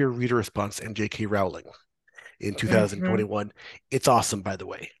 Trans Queer Reader Response, and J.K. Rowling in Mm-hmm. 2021. It's awesome, by the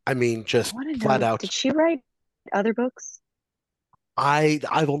way. I mean, I just want to flat know, out. did she write other books?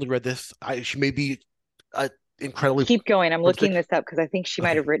 I've only read this. She may be incredibly Keep going. I'm looking prolific. this up because I think she might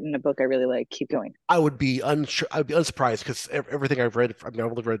Okay, have written a book I really like. Keep going. I would be unsure. I'd be unsurprised because everything I've read, I've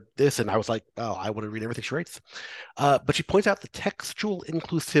only read this, and I was like, oh, I want to read everything she writes. But she points out the textual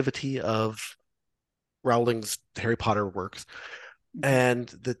inclusivity of Rowling's Harry Potter works, Mm-hmm. and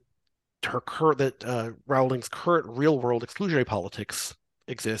that Rowling's current real world exclusionary politics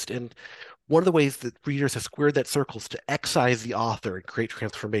exist. And one of the ways that readers have squared that circle is to excise the author and create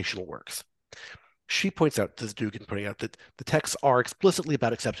transformational works. She points out, this Dugan pointing out, that the texts are explicitly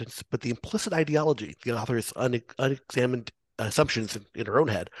about acceptance, but the implicit ideology, the author's unexamined assumptions in her own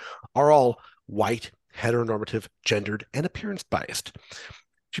head, are all white, heteronormative, gendered, and appearance biased.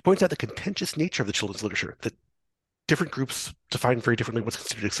 She points out the contentious nature of the children's literature, that different groups define very differently what's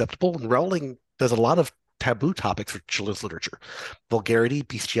considered acceptable, and Rowling does a lot of taboo topics for children's literature: vulgarity,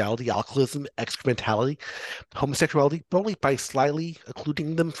 bestiality, alcoholism, excrementality, homosexuality, but only by slightly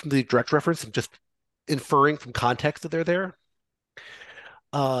occluding them from the direct reference and just inferring from context that they're there.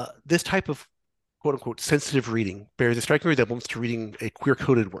 This type of quote unquote sensitive reading bears a striking resemblance to reading a queer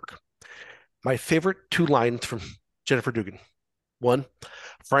coded work. My favorite 2 lines from Jennifer Dugan. 1,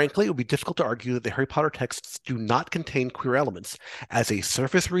 frankly, it would be difficult to argue that the Harry Potter texts do not contain queer elements, as a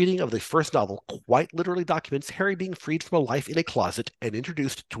surface reading of the first novel quite literally documents Harry being freed from a life in a closet and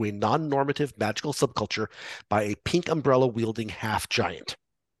introduced to a non-normative magical subculture by a pink umbrella wielding half giant.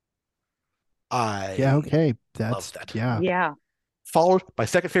 Yeah, okay. Love that. Yeah. Followed by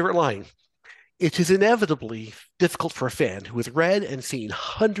second favorite line. It is inevitably difficult for a fan who has read and seen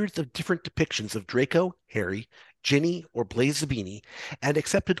hundreds of different depictions of Draco, Harry, Ginny, or Blaise Zabini, and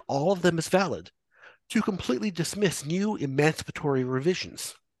accepted all of them as valid, to completely dismiss new emancipatory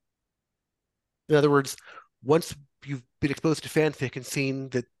revisions. In other words, once you've been exposed to fanfic and seen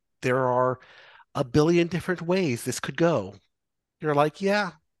that there are a billion different ways this could go, you're like,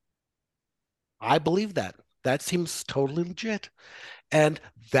 yeah, I believe that. That seems totally legit. And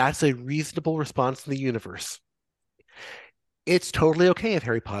that's a reasonable response in the universe. It's totally okay if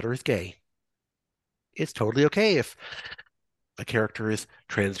Harry Potter is gay. It's totally okay if a character is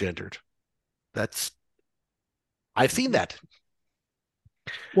transgendered. I've seen that.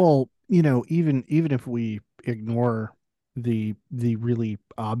 Well, even if we ignore the really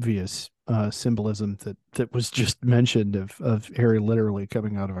obvious symbolism that was just mentioned of Harry literally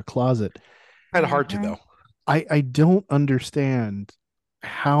coming out of a closet, Kind of hard to, though. I don't understand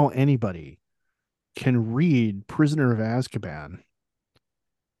how anybody can read Prisoner of Azkaban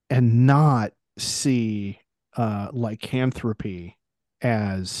and not see lycanthropy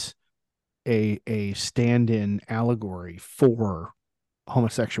as a stand-in allegory for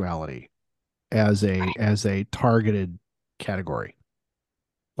homosexuality as a targeted category.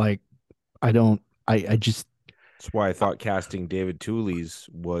 Like, I just That's why I thought casting David Toulees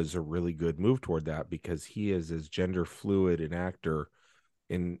was a really good move toward that, because he is as gender fluid an actor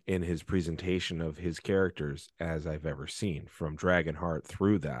in his presentation of his characters as I've ever seen, from Dragonheart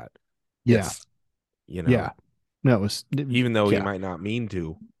through that. Yes. Yeah. No, it was, even though he might not mean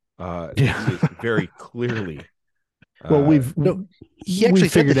to, he is very clearly. Well, we've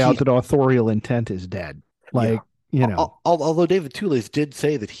figured out that that authorial intent is dead. Like, although David Toulees did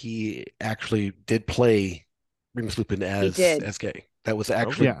say that he actually did play Remus Lupin as gay. That was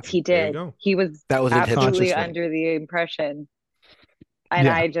actually he did. He was absolutely under the impression.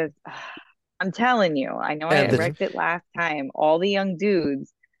 And I'm telling you, I know I wrecked it last time. All the young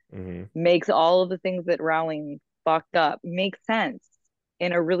dudes makes all of the things that Rowling fucked up make sense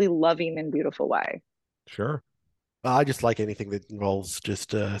in a really loving and beautiful way. Sure. I just like anything that involves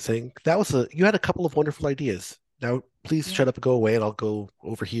just saying you had a couple of wonderful ideas. Now, please shut up and go away, and I'll go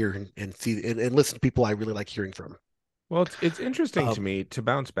over here and see and listen to people I really like hearing from. Well, it's interesting to me to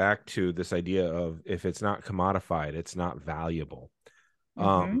bounce back to this idea of, if it's not commodified, it's not valuable.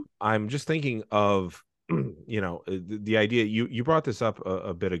 I'm just thinking of, the idea you brought this up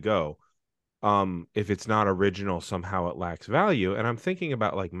a bit ago. If it's not original, somehow it lacks value. And I'm thinking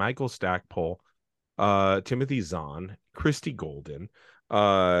about like Michael Stackpole, Timothy Zahn, Christy Golden,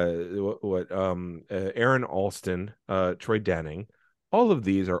 Aaron Alston, Troy Denning. All of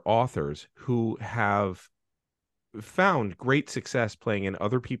these are authors who have found great success playing in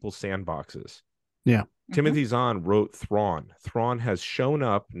other people's sandboxes. Yeah. Timothy Zahn wrote Thrawn. Thrawn has shown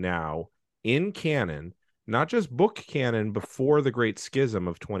up now in canon, not just book canon before the Great Schism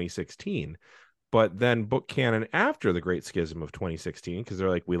of 2016, but then book canon after the Great Schism of 2016, because they're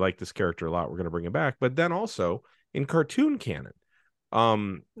like, we like this character a lot, we're going to bring him back. But then also in cartoon canon.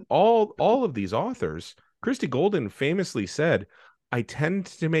 All of these authors, Christy Golden famously said, I tend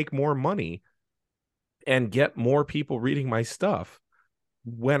to make more money and get more people reading my stuff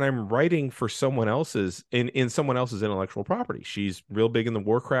when I'm writing for someone else's in someone else's intellectual property. She's real big in the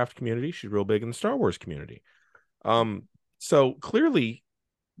Warcraft community. She's real big in the Star Wars community. So clearly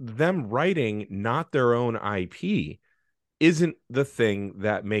them writing not their own IP isn't the thing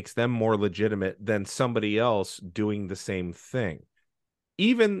that makes them more legitimate than somebody else doing the same thing.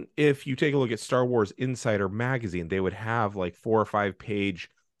 Even if you take a look at Star Wars Insider magazine, they would have like 4 or 5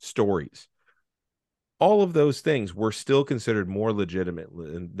 page stories. All of those things were still considered more legitimate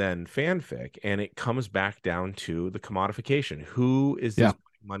than fanfic, and it comes back down to the commodification. Who is this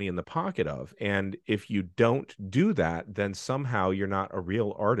putting money in the pocket of? And if you don't do that, then somehow you're not a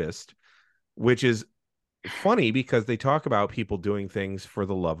real artist, which is funny because they talk about people doing things for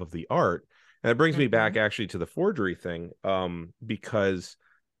the love of the art. And that brings me back actually to the forgery thing, because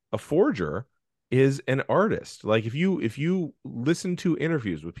a forger is an artist. Like if you listen to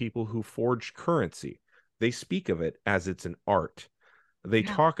interviews with people who forge currency, they speak of it as it's an art. They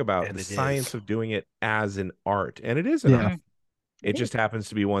talk about And the it science is. of doing it as an art, and it is an Yeah. art. It just happens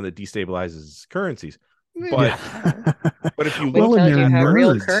to be one that destabilizes currencies. Yeah. But if you Which look, and tells you they're how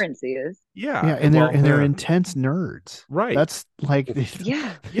real nerds. currency is. yeah, and well, they're intense nerds. right. That's like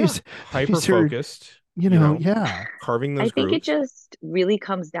Yeah. Hyper these are, focused, yeah. carving I those think it grooves. just really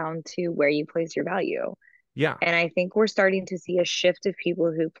comes down to where you place your value. Yeah, And I think we're starting to see a shift of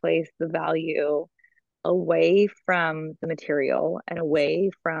people who place the value away from the material and away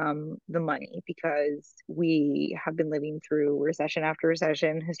from the money, because we have been living through recession after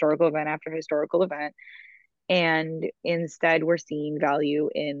recession, historical event after historical event. And instead, we're seeing value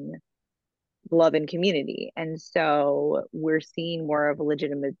in love and community. And so we're seeing more of a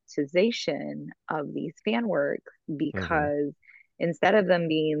legitimatization of these fan works, because instead of them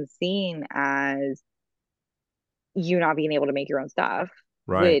being seen as you not being able to make your own stuff,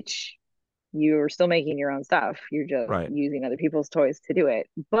 right, which you're still making your own stuff, you're just right. using other people's toys to do it.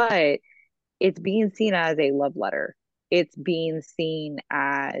 But it's being seen as a love letter. It's being seen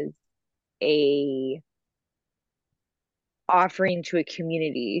as a offering to a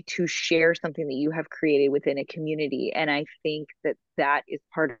community to share something that you have created within a community. And I think that that is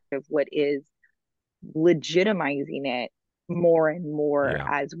part of what is legitimizing it more and more Yeah,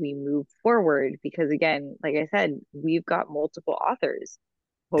 as we move forward. Because again, like I said, we've got multiple authors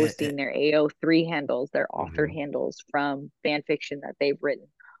posting their AO3 handles, their author handles from fan fiction that they've written,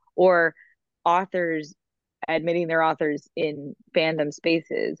 or authors admitting they're authors in fandom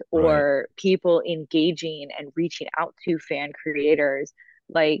spaces, right. or people engaging and reaching out to fan creators.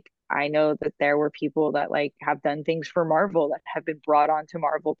 Like I know that there were people that like have done things for Marvel that have been brought onto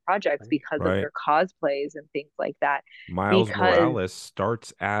Marvel projects because of Right. their cosplays and things like that. Miles Because Morales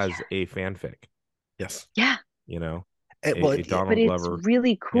starts as a fanfic, Yes. yeah, Well, a but Donald it's Glover.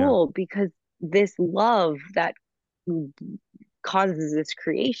 really Yeah, cool because this love that causes this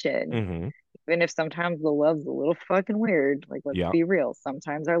creation, even if sometimes the love's a little fucking weird, like let's yeah, be real,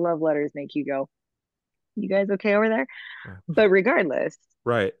 sometimes our love letters make you go, you guys okay over there? yeah. But regardless,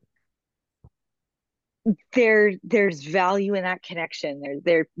 Right. there's value in that connection.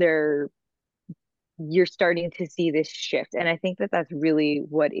 There you're starting to see this shift, and I think that that's really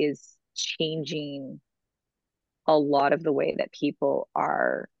what is changing a lot of the way that people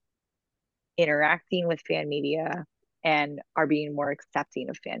are interacting with fan media and are being more accepting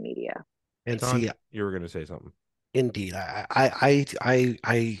of fan media. and Sean, see, you were going to say something. indeed,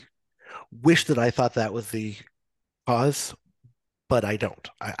 I wish that I thought that was the cause, but I don't.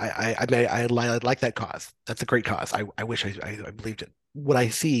 I mean, I like that cause. That's a great cause. I wish I believed it. What I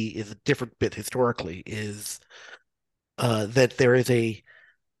see is a different bit historically is that there is a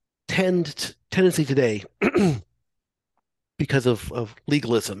tendency today because of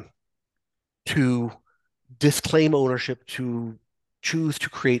legalism to disclaim ownership, to choose to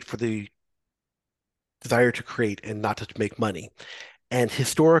create for the desire to create and not to make money. And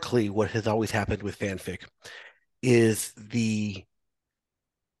historically, what has always happened with fanfic is the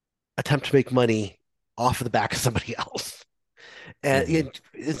attempt to make money off of the back of somebody else. And in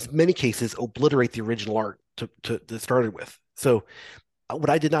many cases, obliterate the original art to start it with. So, what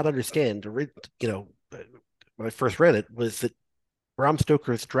I did not understand, when I first read it, was that Bram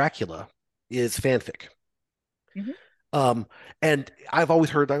Stoker's Dracula is fanfic. Mhm. And I've always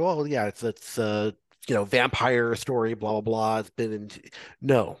heard like, oh yeah, it's vampire story, blah blah blah. It's been in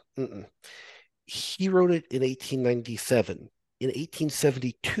no. Mm-mm. He wrote it in 1897. In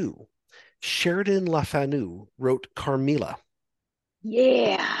 1872, Sheridan Le Fanu wrote Carmilla,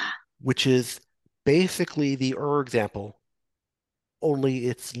 Yeah. which is basically the example, only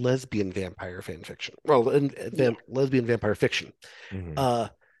it's lesbian vampire fan fiction. Well, and Yeah. lesbian vampire fiction. Uh,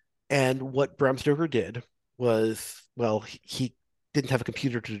 and what Bram Stoker did was, well, he didn't have a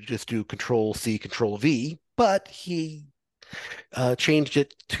computer to just do Control C, Control V, but he changed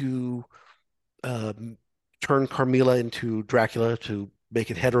it to turn Carmilla into Dracula to make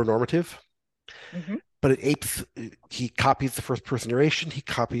it heteronormative. Mhm. But it apes, he copies the first person narration, he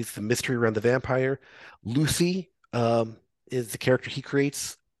copies the mystery around the vampire. Lucy is the character he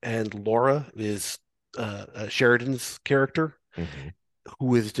creates, and Laura is Sheridan's character,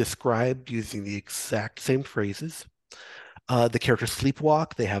 who is described using the exact same phrases. The character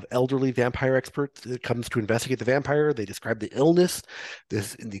Sleepwalk, they have elderly vampire experts that comes to investigate the vampire. They describe the illness,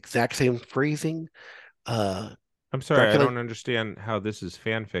 this in the exact same phrasing. I'm sorry, I Dracula, don't understand how this is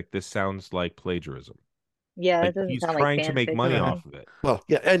fanfic. This sounds like plagiarism. Yeah, that Like doesn't he's sound like trying to make fanfic money to off me. of it. Well,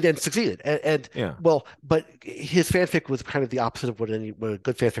 yeah, and succeeded, and Yeah, well, but his fanfic was kind of the opposite of what a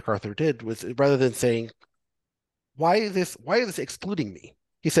good fanfic author did. Was rather than saying why is this excluding me,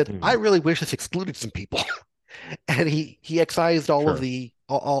 he said, I hmm really wish this excluded some people, and he excised sure. all of the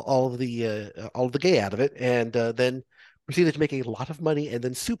gay out of it, and then proceeded to make a lot of money and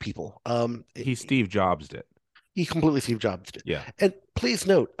then sue people. He Steve Jobs did. He completely Steve Jobs did. Yeah. And please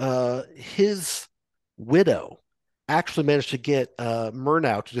note, his widow actually managed to get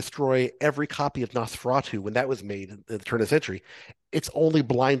Murnau to destroy every copy of Nosferatu when that was made at the turn of the century. It's only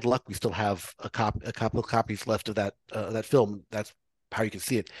blind luck we still have a couple of copies left of that film. That's how you can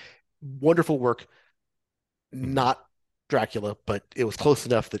see it. Wonderful work, Mhm. not Dracula, but it was close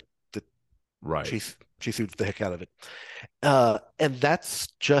enough that Right. she sued the heck out of it. And that's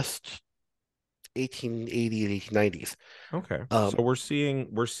just 1880 and 1890s. Okay. Um, So we're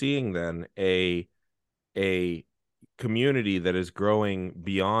seeing then a community that is growing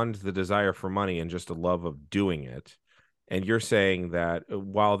beyond the desire for money and just a love of doing it. And you're saying that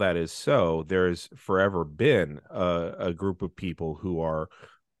while that is so, there's forever been a group of people who are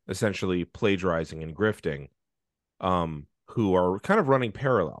essentially plagiarizing and grifting, who are kind of running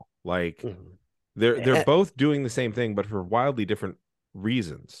parallel. Like mhm. they're A- both doing the same thing, but for wildly different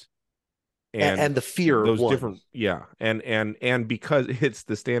reasons. And and the fear those won. different, yeah, and because it's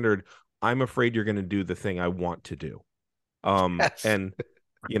the standard, I'm afraid you're going to do the thing I want to do. Yes. And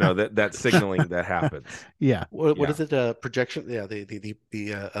that signaling that happens. Yeah. What Yeah. is it? Projection? Yeah. The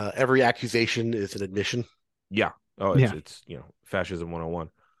every accusation is an admission. Yeah. Oh, Yeah. it's fascism 101.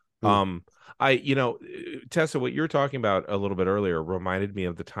 Mm. Tessa, what you were talking about a little bit earlier reminded me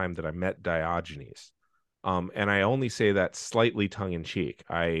of the time that I met Diogenes. And I only say that slightly tongue in cheek.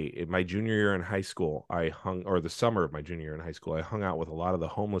 In my junior year in high school, or the summer of my junior year in high school, I hung out with a lot of the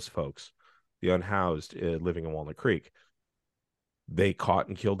homeless folks, the unhoused, living in Walnut Creek. They caught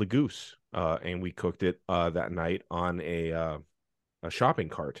and killed a goose, and we cooked it that night on a shopping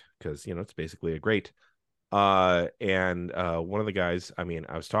cart because it's basically a grate. And one of the guys, I mean,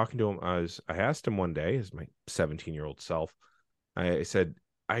 I was talking to him. I asked him one day, as my 17-year-old self, I said,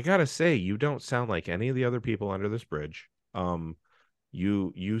 I gotta say, you don't sound like any of the other people under this bridge.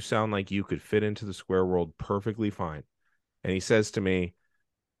 You sound like you could fit into the square world perfectly fine. And he says to me,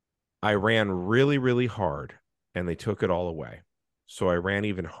 I ran really, really hard and they took it all away. So I ran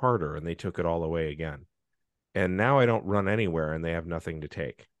even harder and they took it all away again. And now I don't run anywhere and they have nothing to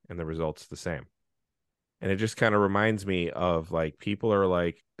take. And the result's the same. And it just kind of reminds me of like people are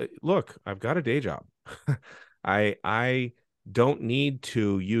like, look, I've got a day job. I don't need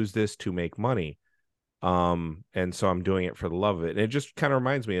to use this to make money. And so I'm doing it for the love of it. And it just kind of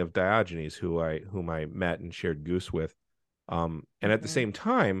reminds me of Diogenes, whom I met and shared goose with. And at the Mhm. same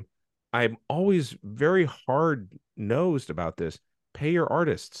time, I'm always very hard nosed about this. Pay your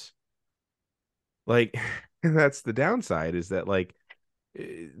artists. Like that's the downside is that like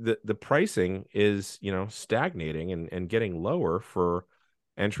the pricing is stagnating and getting lower for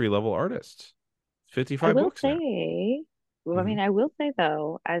entry level artists. I 55 will bucks now. say, well, I hmm mean, I will say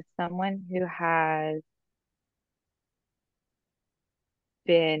though, as someone who has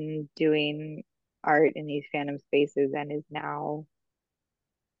been doing art in these fandom spaces and is now,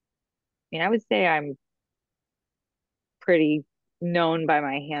 I mean, I would say I'm pretty known by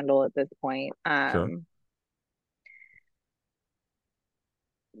my handle at this point. Sure.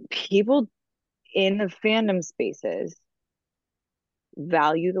 People in the fandom spaces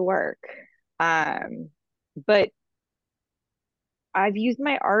value the work. Um, but I've used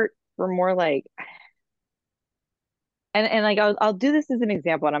my art for more like, and like I'll do this as an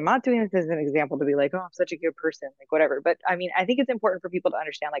example, and I'm not doing this as an example to be like, oh, I'm such a good person, like whatever. But I mean, I think it's important for people to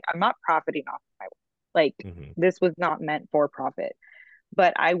understand, like, I'm not profiting off of my work. Like, hmm this was not meant for profit,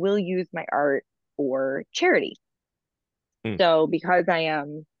 but I will use my art for charity. Mm. So because I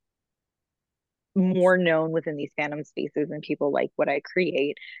am more known within these fandom spaces and people like what I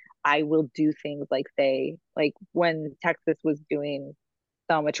create, I will do things like say, like when Texas was doing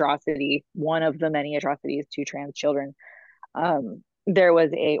some atrocity, one of the many atrocities to trans children, there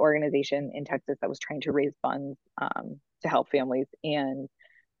was a organization in Texas that was trying to raise funds to help families, and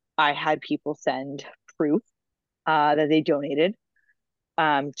I had people send proof that they donated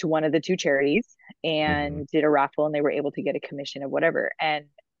to one of the two charities hmm and did a raffle, and they were able to get a commission of whatever. And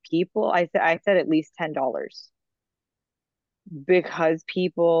people, I said at least $10 because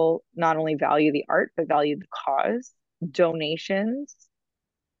people not only value the art but value the cause. Donations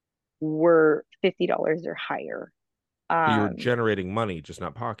were $50 or higher. So you're Um, generating money, just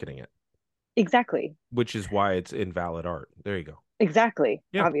not pocketing it, exactly. which is why it's invalid art. There you go. Exactly.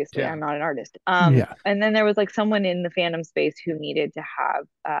 Yeah. Obviously, Yeah. I'm not an artist. Yeah. And then there was like someone in the fandom space who needed to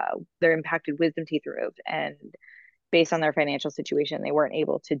have their impacted wisdom teeth removed, and based on their financial situation, they weren't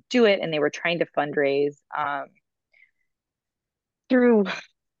able to do it, and they were trying to fundraise through,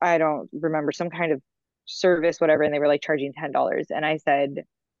 I don't remember, some kind of service, whatever, and they were like charging $10. And I said,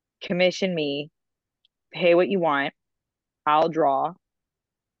 commission me, pay what you want, I'll draw.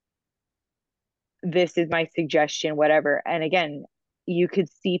 This is my suggestion, whatever. And again, you could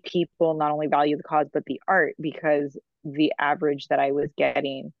see people not only value the cause but the art, because the average that I was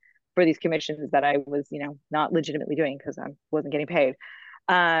getting for these commissions that I was, not legitimately doing because I wasn't getting paid,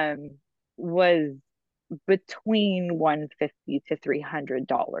 was between 150 to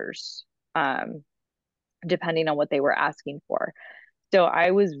 $300, depending on what they were asking for. So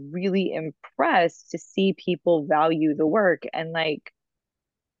I was really impressed to see people value the work, and like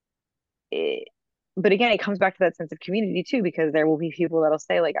it, but again, it comes back to that sense of community too, because there will be people that'll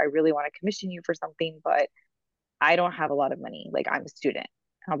say like, I really want to commission you for something, but I don't have a lot of money. Like, I'm a student.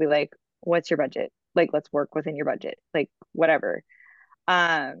 I'll be like, what's your budget? Like, let's work within your budget, like whatever.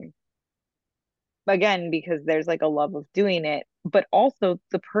 Um, again, because there's like a love of doing it, but also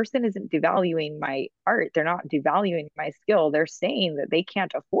the person isn't devaluing my art. They're not devaluing my skill. They're saying that they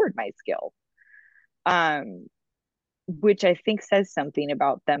can't afford my skill. Um, which I think says something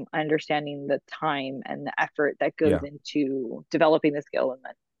about them understanding the time and the effort that goes Yeah. into developing the skill and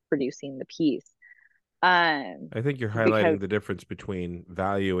then producing the piece. I think you're Because highlighting the difference between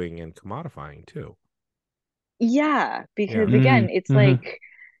valuing and commodifying too. yeah, Yeah. because again, it's Mm-hmm. like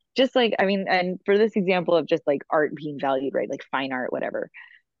just like, I mean, and for this example of just like art being valued, right? Like fine art, whatever.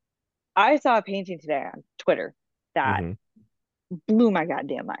 I saw a painting today on Twitter that Hmm. blew my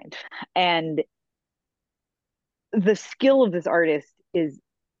goddamn mind. And the skill of this artist is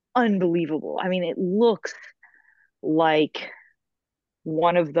unbelievable. I mean, it looks like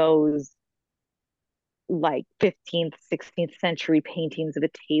one of those like 15th, 16th century paintings of a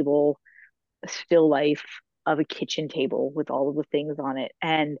table, a still life of a kitchen table with all of the things on it.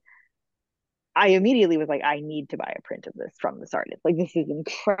 And I immediately was like, I need to buy a print of this from this artist. Like, this is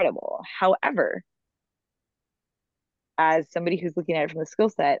incredible. However, as somebody who's looking at it from the skill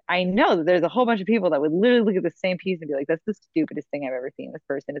set, I know that there's a whole bunch of people that would literally look at the same piece and be like, that's the stupidest thing I've ever seen. This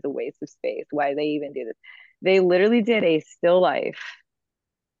person is a waste of space. Why do they even do this? They literally did a still life,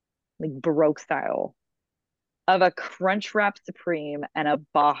 like Baroque style, of a Crunch Wrap Supreme and a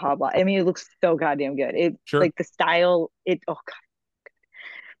Baja Blast. I mean, it looks so goddamn good. It Sure. like the style, oh god.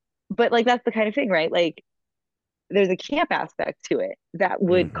 But like that's the kind of thing, right? Like there's a camp aspect to it that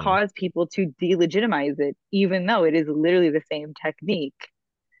would Hmm. cause people to delegitimize it, even though it is literally the same technique,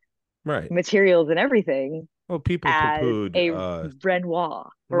 Right. materials, and everything Well, people as poo-pooed a Renoir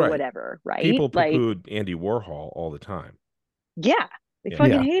or right. whatever, right? People Like, poo-pooed Andy Warhol all the time. yeah, they Yeah.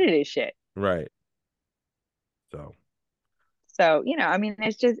 fucking Yeah. hated his shit. Right. So So, I mean,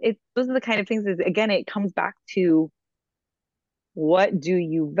 it's just those are the kind of things is again, it comes back to what do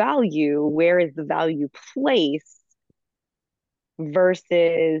you value? Where is the value placed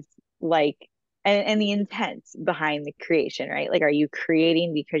versus like and the intent behind the creation, right? Like, are you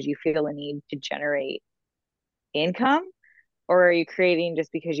creating because you feel a need to generate income? Or are you creating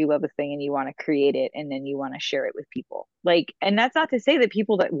just because you love a thing and you want to create it and then you want to share it with people? Like, and that's not to say that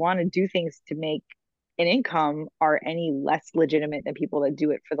people that want to do things to make an income are any less legitimate than people that do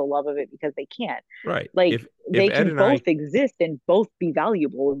it for the love of it because they can. right. Like, If they Ed can and I both exist and both be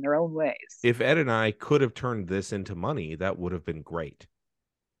valuable in their own ways, if Ed and I could have turned this into money, that would have been great.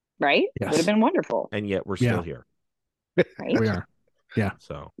 right? Would have Yes. been wonderful, And yet we're Yeah. still here. right? We are. Yeah.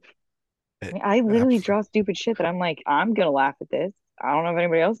 So I mean, I literally Absolutely. draw stupid shit that I'm like, I'm gonna laugh at this. I don't know if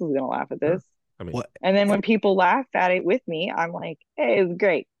anybody else is gonna laugh at sure. this. I mean, What? And then when people laugh at it with me, I'm like, hey, it was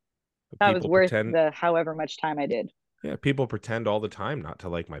great. That was people worth pretend the however much time I did. yeah, people pretend all the time not to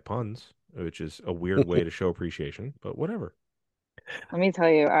like my puns, which is a weird way to show appreciation, but whatever. Let me tell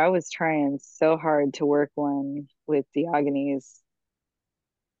you, I was trying so hard to work one with Diogenes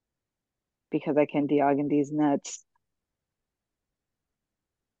because I can Diogenes nuts.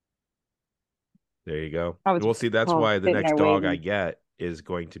 There you go. I was We'll see. That's why the sitting next there dog I waiting. get is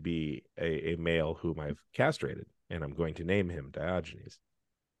going to be a male whom I've castrated, and I'm going to name him Diogenes.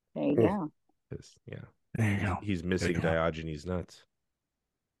 There you go. Because yeah, There you go. he's missing go. Diogenes nuts.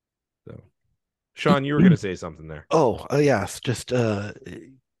 So, Sean, you were going to say something there. Oh, yes, just that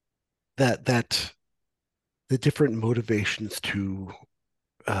the different motivations to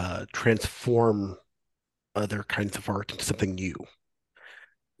transform other kinds of art into something new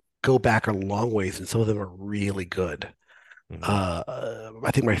go back a long ways, and some of them are really good. Mhm.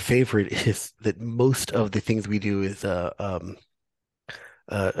 I think my favorite is that most of the things we do is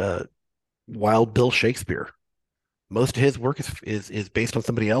uh, uh, Wild Bill Shakespeare. Most of his work is based on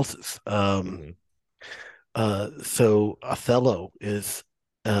somebody else's. Mhm. So Othello is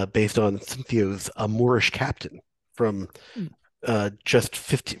based on Cinthio's A Moorish Captain from just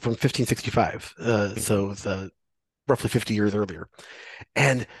 50 from 1565. Mhm. So it's roughly 50 years earlier.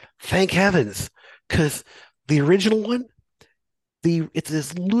 And thank heavens, because the original one, it's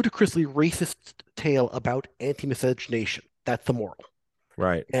this ludicrously racist tale about anti-miscegenation. That's the moral.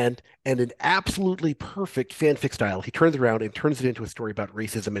 Right. And in absolutely perfect fanfic style, he turns around and turns it into a story about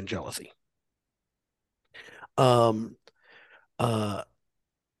racism and jealousy. Um, uh,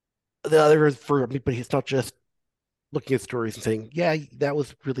 the other is for me, but he's not just looking at stories and saying, "Yeah, that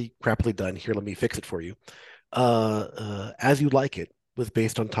was really crappily done. Here, let me fix it for you." As You Like It was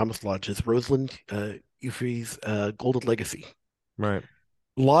based on Thomas Lodge's Rosalind Euphrey's Golden Legacy. Right.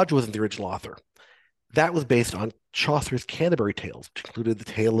 Lodge wasn't the original author. That was based on Chaucer's Canterbury Tales, which included the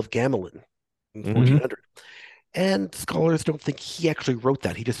tale of Gamelin in Mhm. 1400. And scholars don't think he actually wrote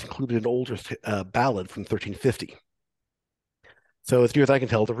that. He just included an older ballad from 1350. So, as near as I can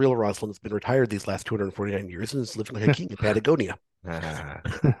tell, the real Rosalind has been retired these last 249 years and is living like a king in Patagonia.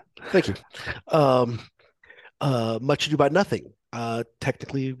 Thank you. Um, Much Ado About Nothing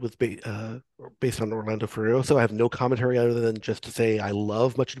technically was based on Orlando Furioso. I have no commentary other than just to say I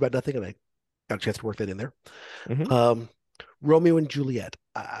love Much Ado About Nothing, and I got a chance to work that in there. Mhm. Um, Romeo and Juliet.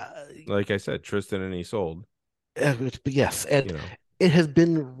 Like I said, Tristan and Isolde. Yes, and You know. it has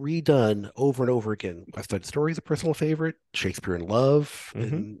been redone over and over again. West Side Story is a personal favorite. Shakespeare in Love,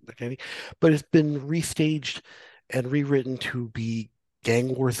 Mhm. but it's been restaged and rewritten to be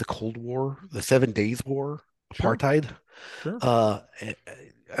Gang Wars, the Cold War, the 7 Days War, Sure. apartheid. Sure. Uh,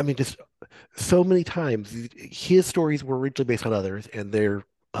 I mean, just so many times his stories were originally based on others, and they're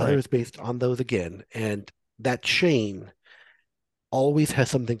Right. others based on those again, and that chain always has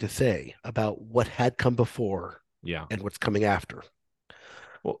something to say about what had come before Yeah. and what's coming after.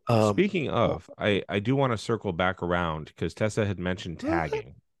 Well, Um, speaking oh, of, I do want to circle back around because Tessa had mentioned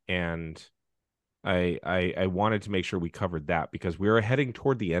tagging, and I wanted to make sure we covered that because we were heading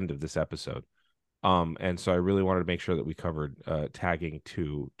toward the end of this episode. And so I really wanted to make sure that we covered tagging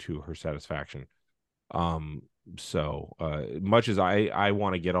to her satisfaction. Um, so much as I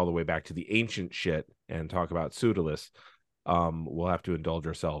want to get all the way back to the ancient shit and talk about Pseudolus, we'll have to indulge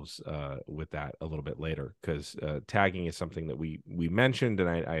ourselves with that a little bit later because tagging is something that we mentioned and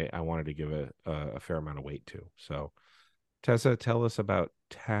I wanted to give a fair amount of weight to. So Tessa, tell us about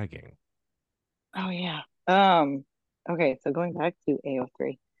tagging. Oh yeah. Okay, so going back to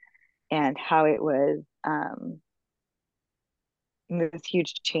AO3 and how it was this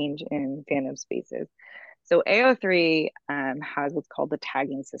huge change in fandom spaces. So AO3 has what's called the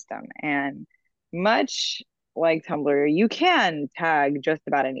tagging system, and much like Tumblr, you can tag just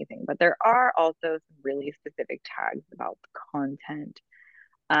about anything, but there are also some really specific tags about the content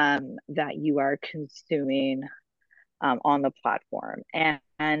that you are consuming on the platform. And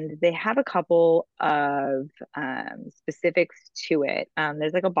they have a couple of specifics to it.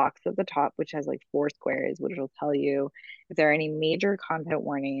 There's like a box at the top, which has like 4 squares, which will tell you if there are any major content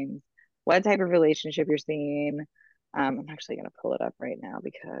warnings, what type of relationship you're seeing. I'm actually going to pull it up right now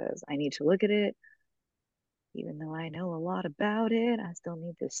because I need to look at it. Even though I know a lot about it, I still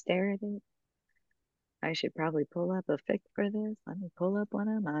need to stare at it. I should probably pull up a fic for this. Let me pull up one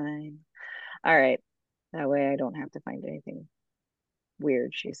of mine. All right. That way I don't have to find anything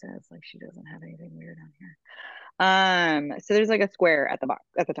weird, she says. Like she doesn't have anything weird on here. So there's like a square at the box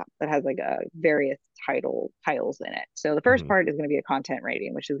at the top that has like a various titles in it. So the first Hmm. part is going to be a content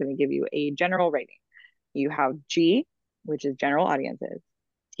rating, which is going to give you a general rating. You have G, which is general audiences,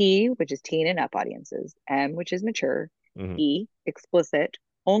 T, which is teen and up audiences, M, which is mature, Hmm. E, explicit,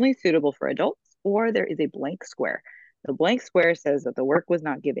 only suitable for adults, or there is a blank square. The blank square says that the work was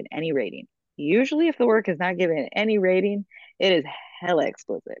not given any rating. Usually, if the work is not given any rating, it is hella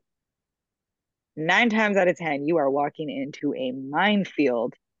explicit. 9 times out of 10, you are walking into a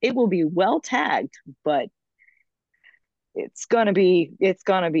minefield. It will be well tagged, but it's gonna be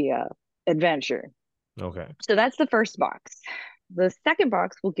a adventure. Okay. So that's the first box. The second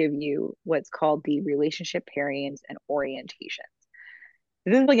box will give you what's called the relationship pairings and orientations.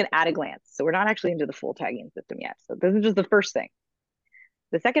 This is like an at a glance. So we're not actually into the full tagging system yet. So this is just the first thing.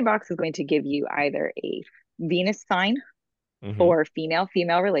 The second box is going to give you either a Venus sign Hmm. for female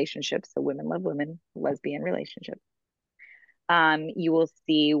female relationships, so women love women, lesbian relationships. You will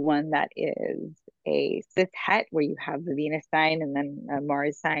see one that is a cis het where you have the Venus sign and then a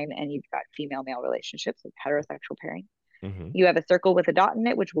Mars sign, and you've got female male relationships with heterosexual pairing. Mhm. You have a circle with a dot in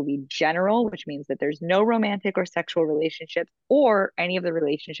it, which will be general, which means that there's no romantic or sexual relationships or any of the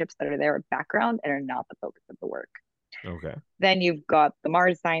relationships that are there are background and are not the focus of the work. Okay. Then you've got the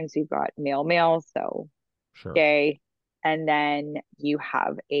Mars signs, you've got male, male, so Sure. gay. And then you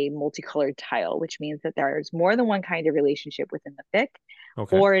have a multicolored tile, which means that there's more than one kind of relationship within the fic,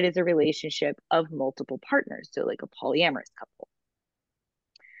 Okay. or it is a relationship of multiple partners, so like a polyamorous couple.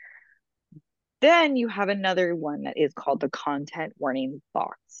 Then you have another one that is called the content warning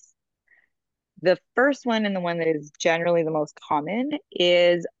box. The first one, and the one that is generally the most common,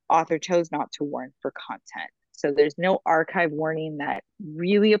 is author chose not to warn for content. So there's no archive warning that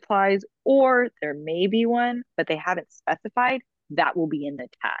really applies, or there may be one, but they haven't specified. That will be in the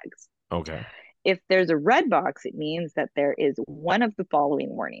tags. Okay. If there's a red box, it means that there is one of the following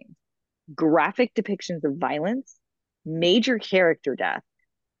warnings: graphic depictions of violence, major character death,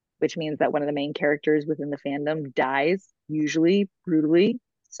 which means that one of the main characters within the fandom dies, usually brutally,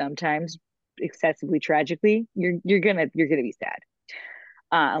 sometimes excessively tragically. You're gonna be sad.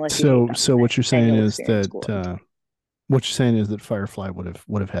 Unless you So what you're saying is that what Firefly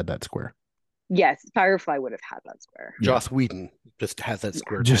would have had that square. Yes, Firefly would have had that square. Yeah. Joss Whedon just has that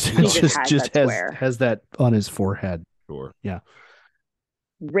square. Just tattooed on just him. has that on his forehead. Sure. Yeah.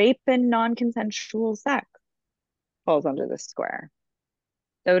 Rape and non-consensual sex falls under this square.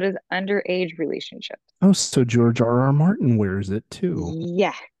 So does underage relationships. Oh, so George R.R. Martin wears it too.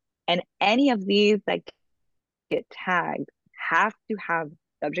 Yeah. And any of these that get tagged have to have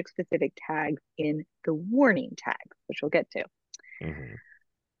subject-specific tags in the warning tags, which we'll get to. Mhm.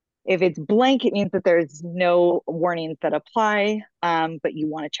 If it's blank, it means that there's no warnings that apply, but you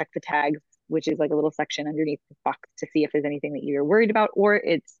want to check the tags, which is like a little section underneath the box to see if there's anything that you're worried about, or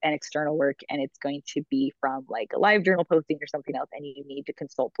it's an external work and it's going to be from like a live journal posting or something else, and you need to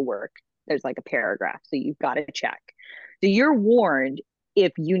consult the work. There's like a paragraph, so you've got to check. So you're warned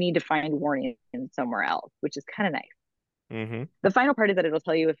if you need to find warnings somewhere else, which is kind of nice. Mhm. The final part is that it'll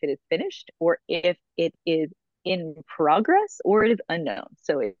tell you if it is finished or if it is in progress or it is unknown.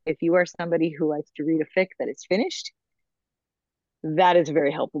 So if you are somebody who likes to read a fic that is finished, that is a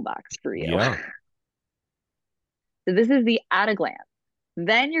very helpful box for you. Yeah. So this is the at a glance.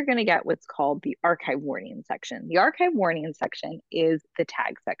 Then you're going to get what's called the archive warning section. The archive warning section is the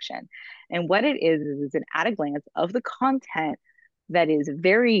tag section. And what it is an at a glance of the content that is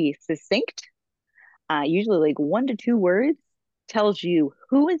very succinct, usually like 1 to 2 words, tells you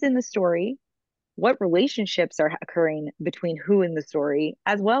who is in the story, what relationships are occurring between who in the story,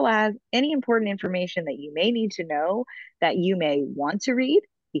 as well as any important information that you may need to know that you may want to read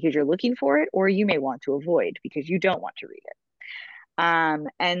because you're looking for it, or you may want to avoid because you don't want to read it.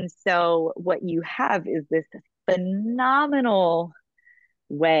 And so what you have is this phenomenal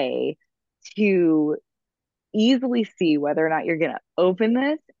way to easily see whether or not you're going to open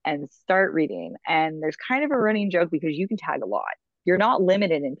this and start reading. And there's kind of a running joke because you can tag a lot. You're not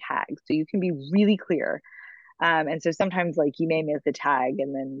limited in tags, so you can be really clear. And so sometimes like you may miss a tag,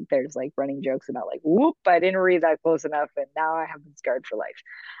 and then there's like running jokes about like, whoop, I didn't read that close enough, and now I have been scarred for life.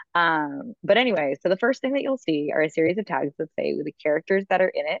 But anyway, so the first thing that you'll see are a series of tags that say the characters that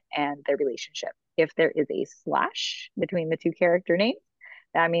are in it and their relationship. If there is a slash between the 2 character names,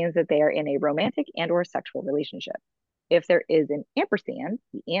 that means that they are in a romantic and or sexual relationship. If there is an ampersand,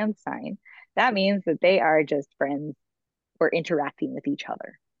 the and sign, that means that they are just friends or interacting with each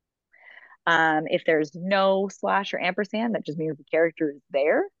other. If there's no slash or ampersand, that just means the character is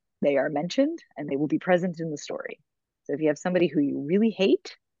there, they are mentioned, and they will be present in the story. So if you have somebody who you really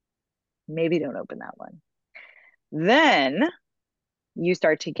hate, maybe don't open that one. Then you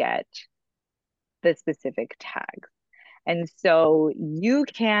start to get the specific tags. And so you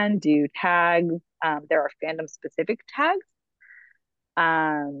can do tags. There are fandom specific tags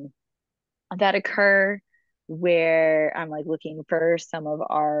that occur where I'm like looking for some of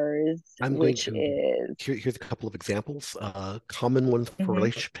ours, I'm which going is here's a couple of examples. Common ones for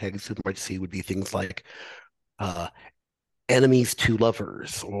relationship tags you might see would be things like enemies to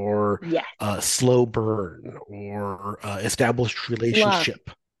lovers, or yes, slow burn, or established relationship.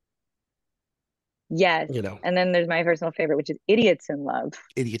 yes. You know, And then there's my personal favorite, which is idiots in love,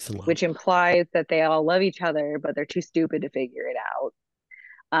 idiots in love. which implies that they all love each other, but they're too stupid to figure it out.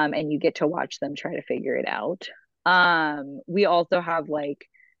 And you get to watch them try to figure it out. We also have like,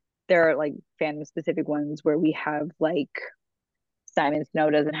 there are like fandom specific ones where we have like Simon Snow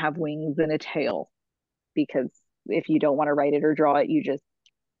doesn't have wings and a tail, because if you don't want to write it or draw it, you just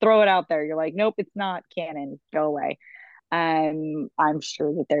throw it out there. You're like, nope, it's not canon. Go away. I'm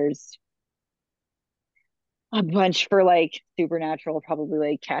sure that there's a bunch for like supernatural, probably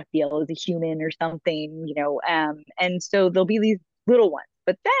like Castiel is a human or something, and so there'll be these little ones.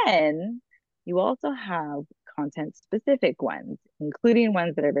 But then you also have content specific ones, including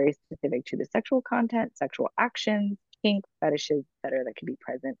ones that are very specific to the sexual content, sexual actions, kink, fetishes, etc., that could be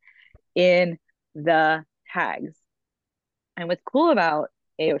present in the tags. And what's cool about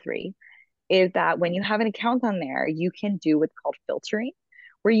AO3 is that when you have an account on there, you can do what's called filtering,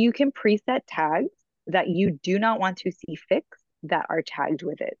 where you can preset tags that you do not want to see fixed that are tagged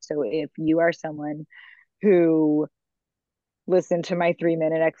with it. So if you are someone who listened to my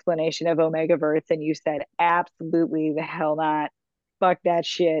 3-minute explanation of Omegaverse and you said, absolutely the hell not, fuck that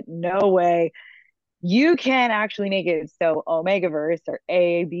shit, no way, you can actually make it so Omegaverse or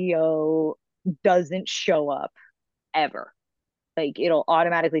ABO doesn't show up ever. Like it'll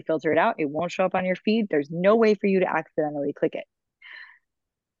automatically filter it out. It won't show up on your feed. There's no way for you to accidentally click it.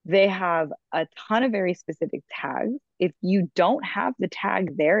 They have a ton of very specific tags. If you don't have the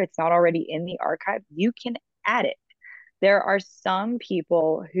tag there, it's not already in the archive, you can add it. There are some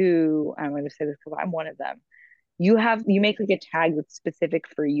people who, I'm going to say this because I'm one of them. You make like a tag that's specific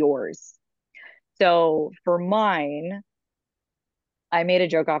for yours. So for mine, I made a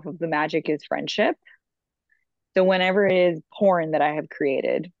joke off of the magic is friendship. So whenever it is porn that I have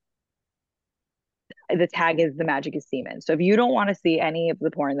created, the tag is the magic is semen. So if you don't want to see any of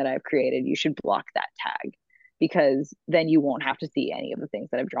the porn that I've created, you should block that tag because then you won't have to see any of the things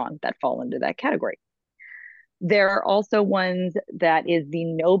that I've drawn that fall into that category. There are also ones that is the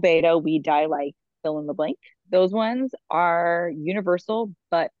no beta, we die like fill in the blank. Those ones are universal,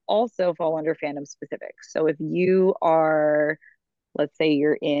 but also fall under fandom specific. So if you are, let's say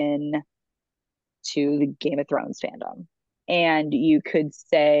you're in to the Game of Thrones fandom and you could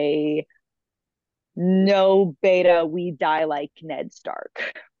say, no beta, we die like Ned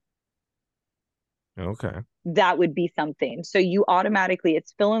Stark. Okay. That would be something. So you automatically,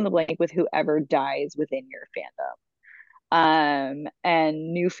 it's fill in the blank with whoever dies within your fandom.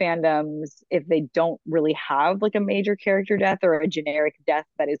 And new fandoms, if they don't really have like a major character death or a generic death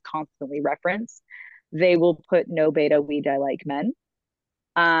that is constantly referenced, they will put no beta, we die like men.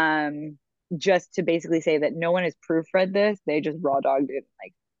 Just to basically say that no one has proofread this, they just raw dogged it,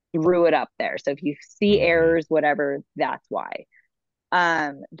 like threw it up there. So if you see errors, whatever, that's why.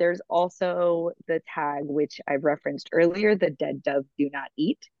 There's also the tag, which I've referenced earlier, the dead dove do not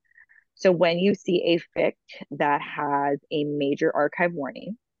eat. So when you see a fic that has a major archive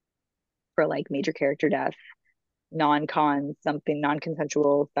warning for like major character death, non-con, something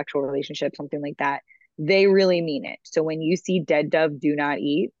non-consensual sexual relationship, something like that, they really mean it. So when you see dead dove do not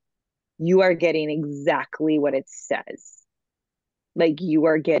eat, you are getting exactly what it says. Like you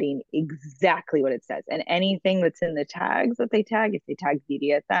are getting exactly what it says. And anything that's in the tags that they tag, if they tag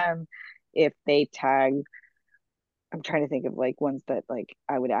BDSM, if they tag, I'm trying to think of like ones that like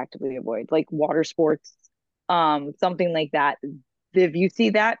I would actively avoid, like water sports, something like that. If you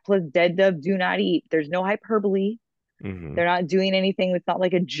see that plus dead dove do not eat, there's no hyperbole. They're not doing anything. It's not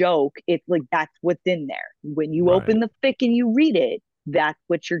like a joke. It's like that's what's in there. When you open the fic and you read it, that's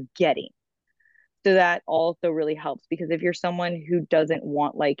what you're getting. So that also really helps because if you're someone who doesn't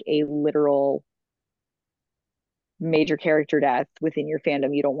want like a literal major character death within your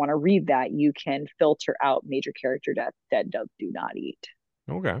fandom, you don't want to read that, you can filter out major character death, dead dove do not eat.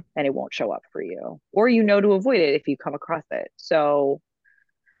 Okay. And it won't show up for you. Or you know to avoid it if you come across it. So,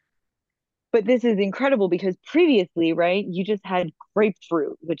 but this is incredible because previously, right, you just had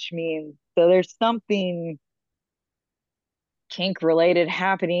grapefruit, which means so there's something kink related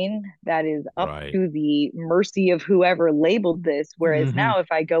happening that is up to the mercy of whoever labeled this. Whereas now, if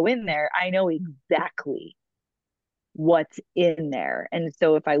I go in there, I know exactly what's in there. And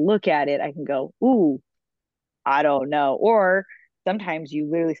so if I look at it, I can go, ooh, I don't know. Or sometimes you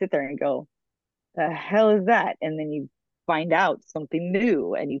literally sit there and go, the hell is that? And then you find out something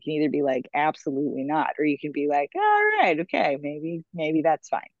new and you can either be like, absolutely not, or you can be like, all right, okay, maybe that's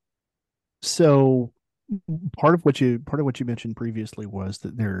fine. So part of what you mentioned previously was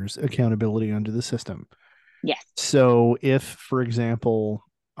that there's accountability under the system. Yes. So if, for example,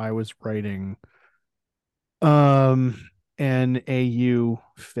 I was writing an AU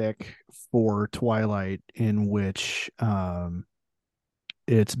fic for Twilight in which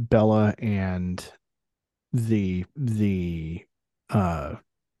it's Bella and the oh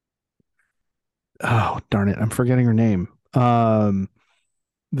darn it, I'm forgetting her name.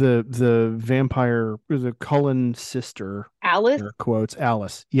 The vampire, the Cullen sister, Alice, quotes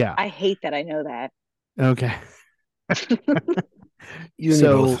Alice. Yeah, I hate that I know that. Okay.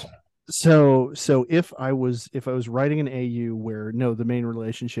 You so if I was, if I was writing an AU where no, the main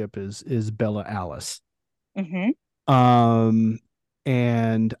relationship is Bella Alice, Mm-hmm.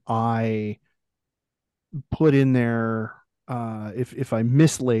 And I put in there if I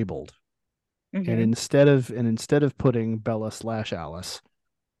mislabeled, and Mm-hmm. instead of putting Bella slash Alice,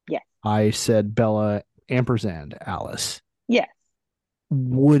 Yes. I said Bella ampersand Alice. Yes.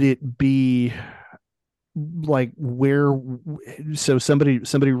 Would it be like where, so somebody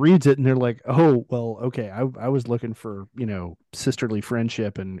reads it and they're like, oh well, okay, I was looking for, sisterly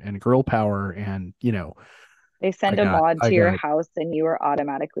friendship and girl power, and They I send a got mod I to your got house and you are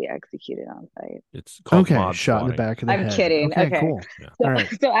automatically executed on site. It's called okay, mod shot in the squatting. back of the I'm head. kidding. Okay, Okay. cool. Yeah. So All right.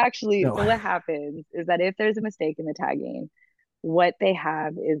 so actually, No. so what happens is that if there's a mistake in the tagging, what they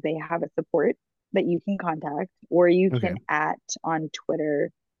have is they have a support that you can contact, or you Okay. can at on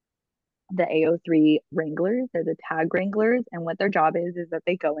Twitter the AO3 wranglers. They're the tag wranglers, and what their job is that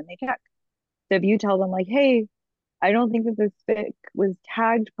they go and they check. So if you tell them like, hey, I don't think that this fic was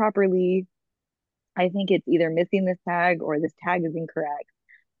tagged properly. I think it's either missing this tag or this tag is incorrect.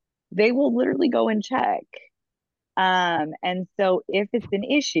 They will literally go and check. And so if it's an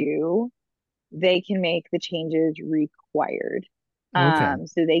issue, they can make the changes required. Okay.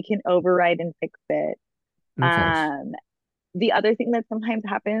 So they can override and fix it. Okay. Um, the other thing that sometimes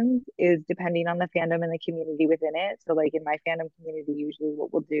happens is depending on the fandom and the community within it. So, like in my fandom community, usually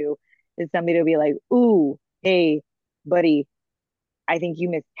what we'll do is somebody will be like, "Ooh, hey, buddy, I think you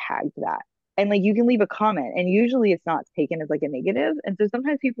mistagged that." And like you can leave a comment, and usually it's not taken as like a negative. And so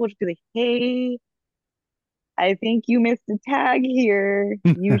sometimes people will just be like, "Hey, I think you missed a tag here.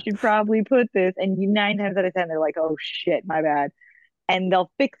 You should probably put this." And you, 9 times out of 10, they're like, "Oh shit, my bad." And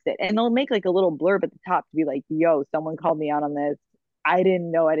they'll fix it. And they'll make like a little blurb at the top to be like, "Yo, someone called me out on this. I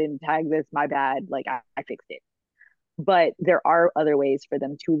didn't know I didn't tag this. My bad. Like I fixed it." But there are other ways for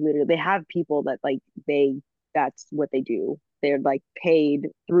them to literally, they have people that like that's what they do. They're like paid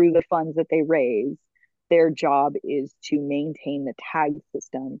through the funds that they raise. Their job is to maintain the tag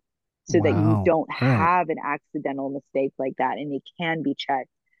system so that you Wow. don't All right. have an accidental mistake like that, and it can be checked,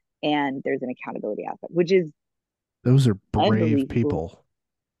 and there's an accountability aspect, which is Those are brave unbelievable. people.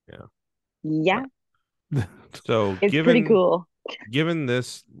 Yeah. Yeah, So it's pretty cool. given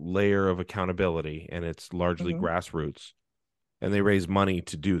this layer of accountability, and it's largely Hmm. grassroots, and they raise money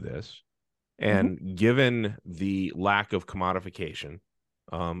to do this, Hmm. and given the lack of commodification,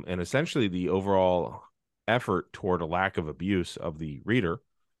 and essentially the overall effort toward a lack of abuse of the reader,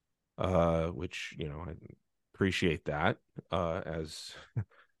 which I appreciate that, as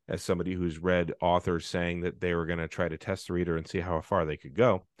as somebody who's read authors saying that they were going to try to test the reader and see how far they could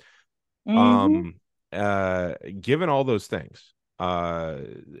go. Hmm. Um, Given all those things,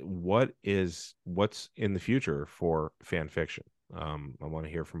 what's in the future for fan fiction? I want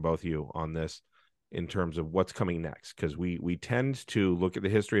to hear from both of you on this in terms of what's coming next, because we tend to look at the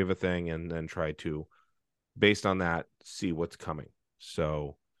history of a thing and then try to, based on that, see what's coming.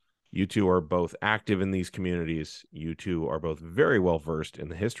 So you two are both active in these communities. You two are both very well versed in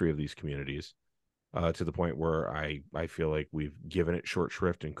the history of these communities, to the point where I feel like we've given it short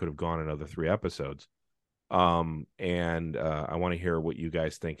shrift and could have gone another 3 episodes. And I want to hear what you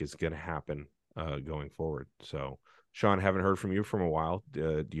guys think is going to happen going forward. So, Sean, haven't heard from you from a while.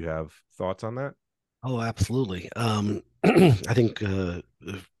 Do you have thoughts on that? Oh, absolutely. I think one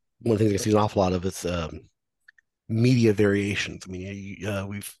of the things I see an awful lot of is media variations. I mean,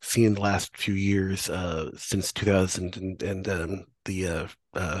 we've seen the last few years since 2000 and the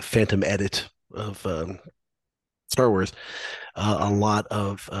Phantom edit of Star Wars, a lot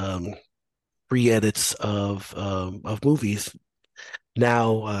of re-edits of movies.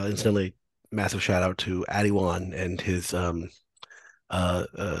 Now, incidentally, massive shout out to Adiwan and his uh,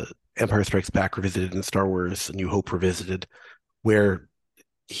 uh, Empire Strikes Back revisited and Star Wars A New Hope revisited, where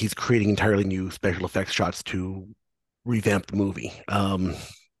he's creating entirely new special effects shots to revamp the movie, uh,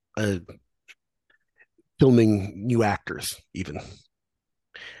 filming new actors even.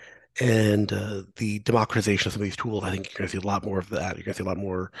 And the democratization of some of these tools, I think you're going to see a lot more of that. You're going to see a lot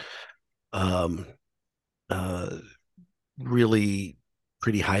more um, uh, really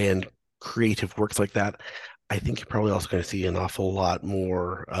pretty high-end creative works like that. I think you're probably also going to see an awful lot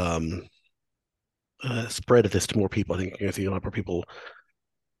more spread of this to more people. I think you're going to see a lot more people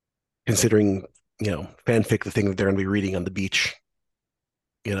considering, fanfic the thing that they're going to be reading on the beach,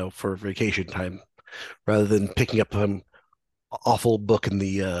 for vacation time, rather than picking up some awful book in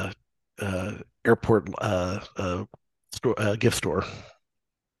the uh, airport gift store.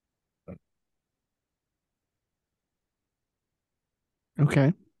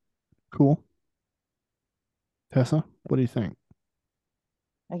 Okay. Cool. Tessa, what do you think?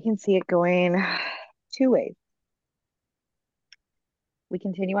 I can see it going two ways. We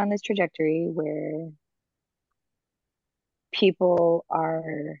continue on this trajectory where people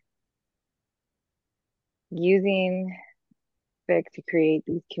are using fic to create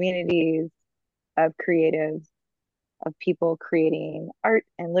these communities of creatives, of people creating art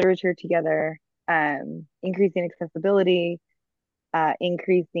and literature together, increasing accessibility,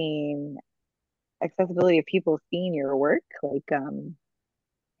 increasing accessibility of people seeing your work. Like,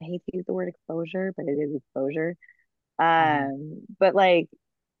 I hate to use the word exposure, but it is exposure. But like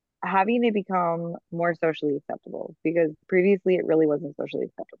having it become more socially acceptable because previously it really wasn't socially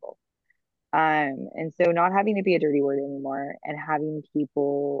acceptable. And so not having it be a dirty word anymore and having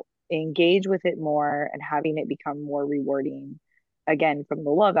people engage with it more and having it become more rewarding, again, from the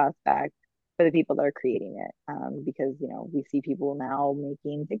love aspect for the people that are creating it. Because, you know, we see people now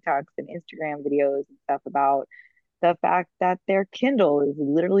making TikToks and Instagram videos and stuff about the fact that their Kindle is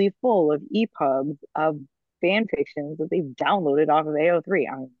literally full of EPUBs of fan fictions that they've downloaded off of AO3.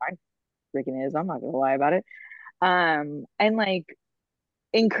 I mean, mine freaking is, I'm not gonna lie about it. And like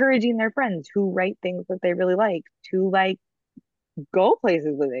encouraging their friends who write things that they really like to like go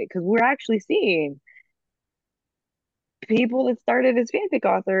places with it because we're actually seeing people that started as fanfic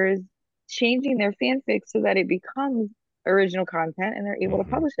authors changing their fanfic so that it becomes original content and they're able to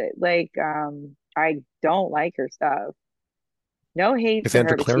publish it. Like, I don't like her stuff. No hate to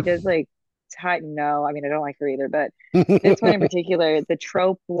Cassandra her, but she Clare. does like no, I mean I don't like her either, but this one in particular, the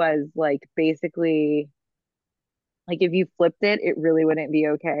trope was like basically like if you flipped it, it really wouldn't be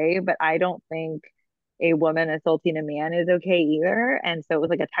okay. But I don't think a woman assaulting a man is okay either. And so it was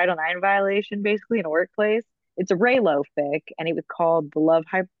like a Title IX violation basically in a workplace. It's a Raylo fic, and it was called The Love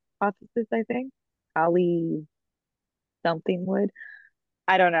Hypothesis, I think. Ali something would.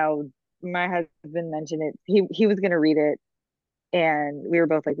 I don't know. My husband mentioned it. He was gonna read it, and we were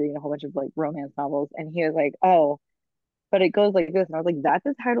both like reading a whole bunch of like romance novels, and he was like, "Oh, but it goes like this," and I was like, "That's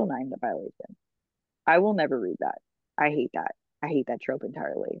a Title IX violation. I will never read that. I hate that. I hate that trope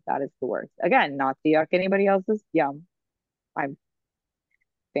entirely. That is the worst. Again, not to yuck anybody else's yum. I'm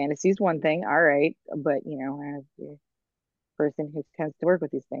fantasy's one thing, all right, but you know, as the person who tends to work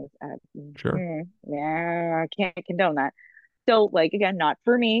with these things, Sure. yeah, I can't condone that. So, like, again, not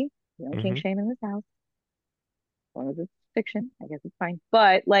for me. No kink Mm-hmm. shame in this house. As long as it's fiction, I guess it's fine.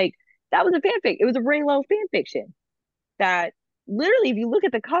 But like, that was a fanfic. It was a Raylo fan fiction that literally, if you look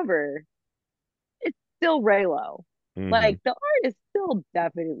at the cover, it's still Raylo. Mm-hmm. Like the art is still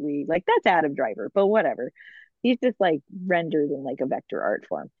definitely like that's Adam Driver, but whatever. He's just like rendered in like a vector art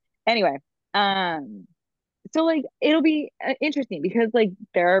form. Anyway, um, so like it'll be interesting because like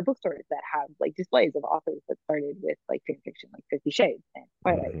there are bookstores that have like displays of authors that started with like fan fiction, like 50 Shades and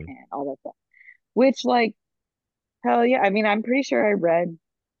Twilight Mm-hmm. and all that stuff. Which like hell yeah, I mean I'm pretty sure I read.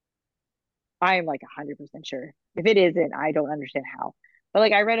 I am like 100% sure. If it isn't, I don't understand how. But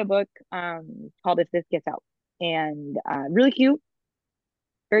like I read a book called If This Gets Out, and really cute,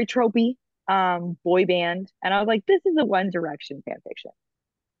 very tropey, boy band, and I was like, this is a One Direction fan fiction.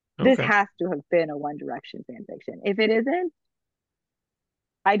 This Okay. has to have been a One Direction fan fiction. If it isn't,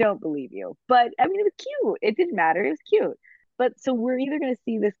 I don't believe you. But I mean, it was cute. It didn't matter. It was cute. But so we're either going to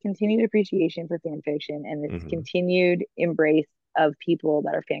see this continued appreciation for fan fiction and this Mm-hmm. continued embrace of people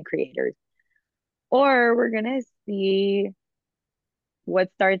that are fan creators, or we're going to see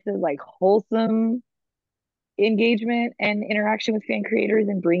what starts as like wholesome engagement and interaction with fan creators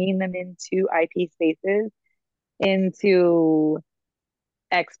and bringing them into IP spaces into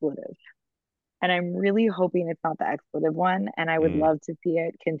expletive. And I'm really hoping it's not the expletive one. And I would Mm. love to see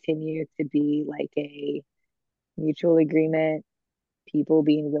it continue to be like a mutual agreement, people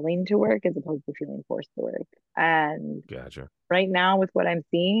being willing to work as opposed to feeling forced to work. And Gotcha. right now, with what I'm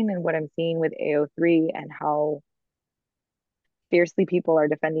seeing and what I'm seeing with AO3 and how fiercely people are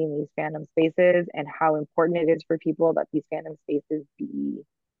defending these fandom spaces and how important it is for people that these fandom spaces be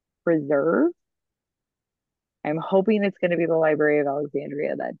preserved. I'm hoping it's going to be the Library of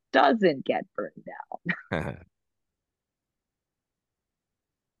Alexandria that doesn't get burned down.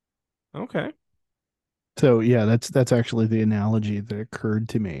 Okay. So yeah, that's actually the analogy that occurred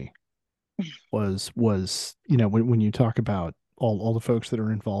to me was you know when you talk about all the folks that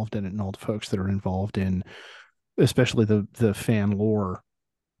are involved in it and all the folks that are involved in especially the fan lore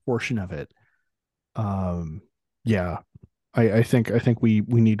portion of it. Yeah, I think we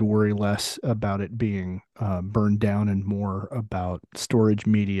need to worry less about it being burned down and more about storage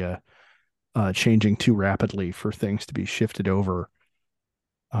media changing too rapidly for things to be shifted over.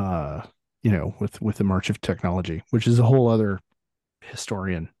 Uh, you know, with the march of technology, which is a whole other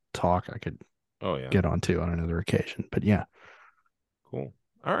historian talk I could Oh yeah. get onto on another occasion. But yeah, Cool.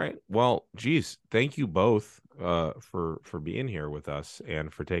 All right. Well, geez, thank you both for being here with us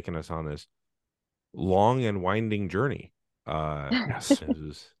and for taking us on this long and winding journey. Yes. It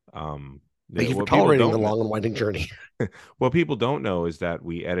was, Thank you for what people tolerating the don't long and winding journey. what people don't know is that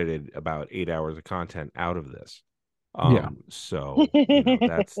we edited about 8 hours of content out of this. Yeah. So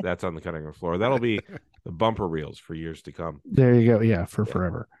that's on the cutting room floor. That'll be the bumper reels for years to come. There you go. Yeah, for Yeah.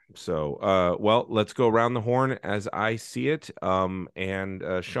 forever. So, well, let's go around the horn as I see it. And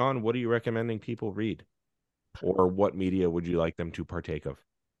Sean, what are you recommending people read, or what media would you like them to partake of?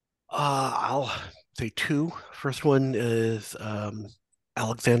 I'll say two. First one is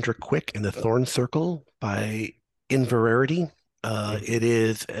Alexandra Quick and the Thorn Circle by Inverarity. It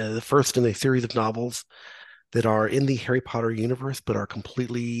is the first in a series of novels that are in the Harry Potter universe, but are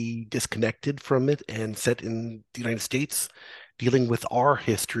completely disconnected from it and set in the United States, dealing with our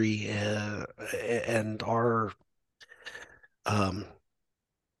history and our um,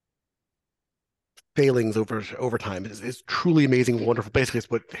 failings over time. It's truly amazing, wonderful. Basically, it's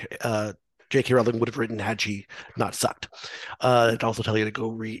what J.K. Rowling would have written had she not sucked. I'd also tell you to go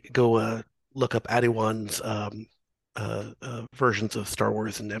look up Adiwan's versions of Star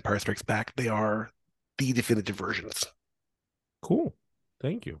Wars and Empire Strikes Back. They are the definitive versions. Cool.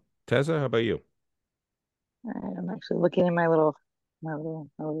 Thank you. Tessa, how about you? All right, I'm actually looking in my little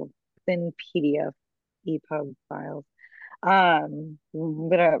thin PDF EPUB files. I'm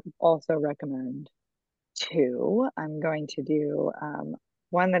gonna also recommend two. I'm going to do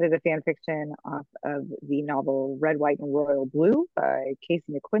one that is a fan fiction off of the novel Red, White, and Royal Blue by Casey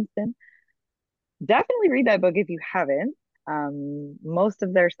McQuiston. Definitely read that book if you haven't. Most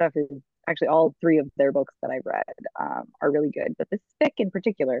of their stuff is actually all three of their books that I've read are really good, but this fic in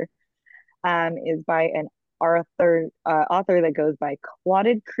particular is by an author that goes by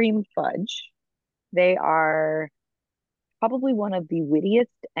Clotted Cream Fudge. They are probably one of the wittiest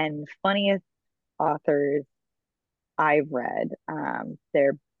and funniest authors I've read.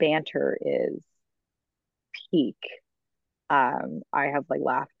 Their banter is peak. I have like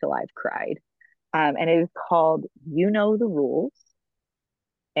laughed till I've cried. And it is called You Know the Rules.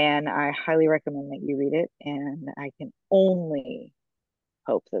 And I highly recommend that you read it. And I can only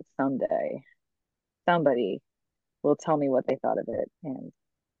hope that someday somebody will tell me what they thought of it and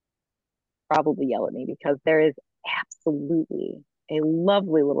probably yell at me because there is absolutely a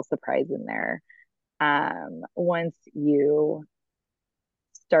lovely little surprise in there once you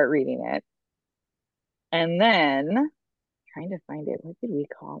start reading it. And then trying to find it, what did we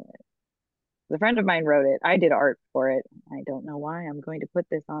call it? A friend of mine wrote it. I did art for it. I don't know why I'm going to put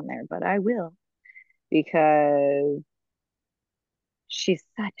this on there, but I will because she's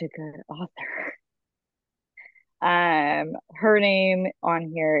such a good author. Her name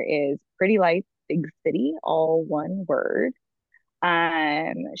on here is Pretty Lights Big City, all one word.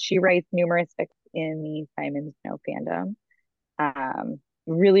 She writes numerous fics in the Simon Snow fandom.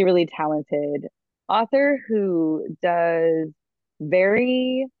 Really, really talented author who does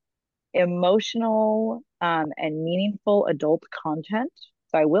very emotional and meaningful adult content.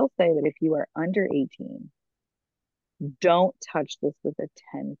 So I will say that if you are under 18, don't touch this with a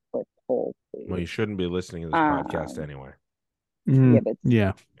 10-foot pole, please. Well, you shouldn't be listening to this podcast anyway. Yeah, but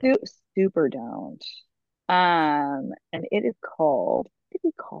Yeah. super don't. And it is called, what did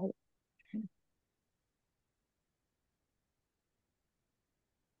we call it?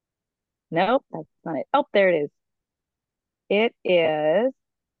 Nope, that's not it. Oh, there it is. It is,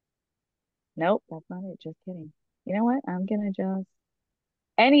 nope, that's not it. Just kidding. You know what? I'm gonna just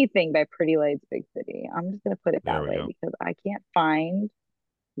anything by Pretty Lights Big City. I'm just gonna put it There that we way go. because I can't find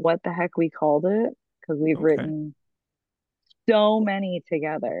what the heck we called it because we've Okay. written so many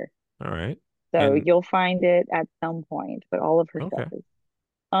together. All right. So And you'll find it at some point, but all of her okay, stuff is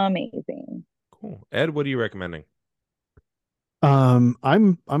amazing. cool. Ed, what are you recommending? I'm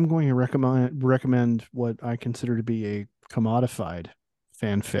going to recommend what I consider to be a commodified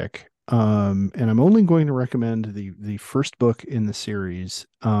fanfic. And I'm only going to recommend the first book in the series.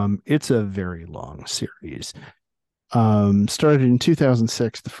 It's a very long series. Started in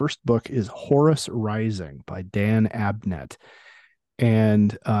 2006. The first book is Horus Rising by Dan Abnett.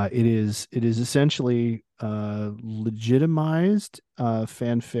 And it is essentially legitimized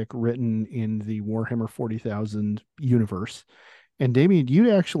fanfic written in the Warhammer 40,000 universe. And Damien,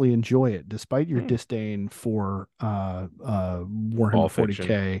 you'd actually enjoy it despite your disdain for Warhammer All 40K. fiction.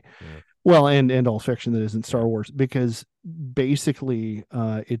 Yeah. Well, and all fiction that isn't Star Wars, because basically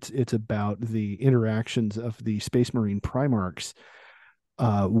it's about the interactions of the Space Marine Primarchs,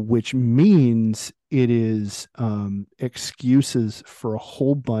 which means it is excuses for a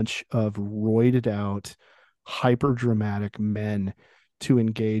whole bunch of roided out, hyper dramatic men to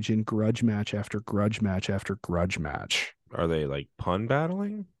engage in grudge match after grudge match after grudge match. Are they like pun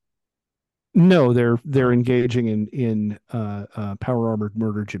battling? No, they're engaging in power armored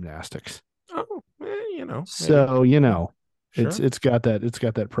murder gymnastics. Oh, maybe. So Sure. it's got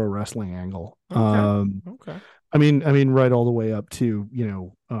that pro wrestling angle. Okay. Okay. I mean, right all the way up to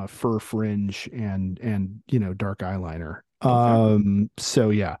fur fringe and dark eyeliner. Okay. So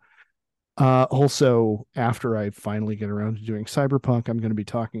yeah. Also, after I finally get around to doing Cyberpunk, I'm going to be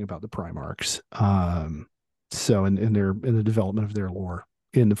talking about the Primarchs. So in the development of their lore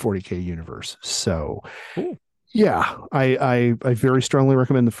in the 40K universe. So Cool. yeah, I very strongly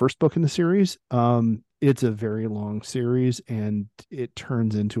recommend the first book in the series. It's a very long series and it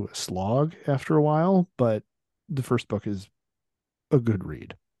turns into a slog after a while, but the first book is a good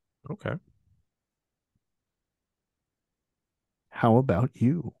read. Okay. How about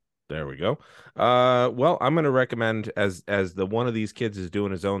you? There we go. Well, I'm going to recommend as the one of these kids is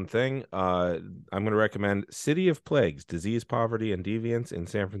doing his own thing. I'm going to recommend City of Plagues: Disease, Poverty, and Deviance in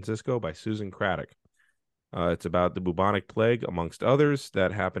San Francisco by Susan Craddock. It's about the bubonic plague, amongst others,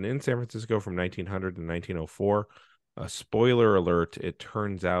 that happened in San Francisco from 1900 to 1904. Spoiler alert: it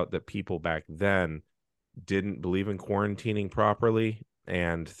turns out that people back then didn't believe in quarantining properly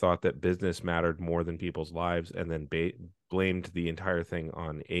and thought that business mattered more than people's lives, and then blamed the entire thing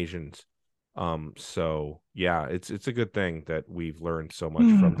on Asians. So yeah, it's a good thing that we've learned so much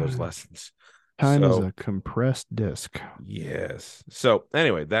from those lessons. Time is So a compressed disc. yes. So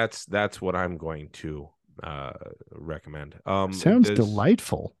anyway, that's what I'm going to recommend. Sounds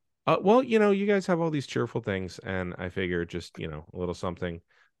delightful. Well, you guys have all these cheerful things, and I figure just a little something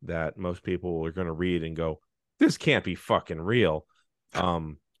that most people are going to read and go, this can't be fucking real.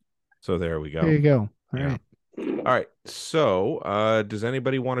 So there we go. There you go. All Yeah. right. All right. So, does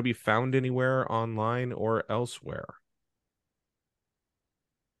anybody want to be found anywhere online or elsewhere?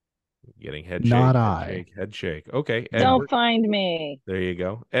 Getting head Not shake, I. head shake, head shake. Okay, Ed. Don't find me. There you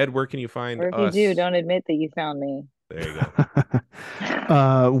go. Ed, where can you find Or if us? you do, don't admit that you found me. There you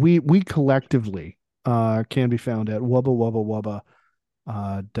go. We collectively can be found at wubba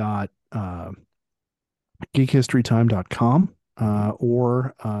dot geekhistorytime.com.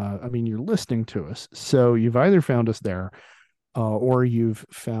 Or you're listening to us, so you've either found us there or you've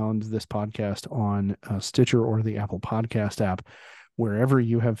found this podcast on Stitcher or the Apple Podcast app. Wherever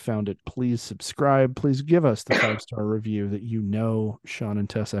you have found it, please subscribe. Please give us the 5-star review that Sean and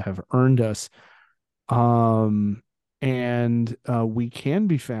Tessa have earned us. And we can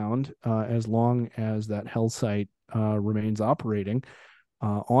be found as long as that hell site remains operating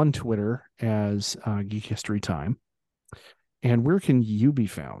on Twitter as Geek History Time. And where can you be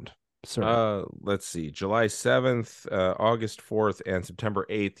found, sir? Let's see. July 7th, August 4th, and September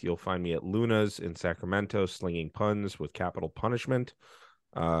 8th, you'll find me at Luna's in Sacramento, slinging puns with capital punishment.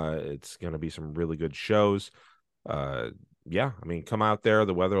 It's going to be some really good shows. Yeah, come out there.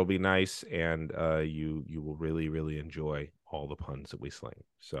 The weather will be nice, and you will really, really enjoy all the puns that we sling.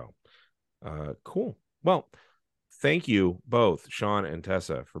 So, cool. Well, thank you both, Sean and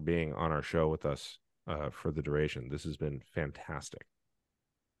Tessa, for being on our show with us for the duration. This has been fantastic.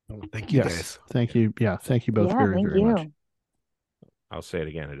 Thank you, Yes, guys. thank you. Yeah, thank you both Yeah, very, thank very much. you. I'll say it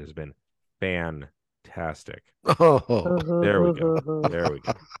again. It has been fantastic. Oh, There we go. There we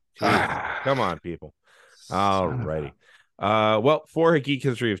go. Jesus. Come on, people. All righty. Well, for A Geek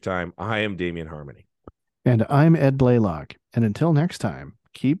History of Time, I am Damian Harmony. And I'm Ed Blaylock. And until next time,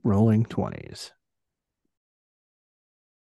 keep rolling 20s.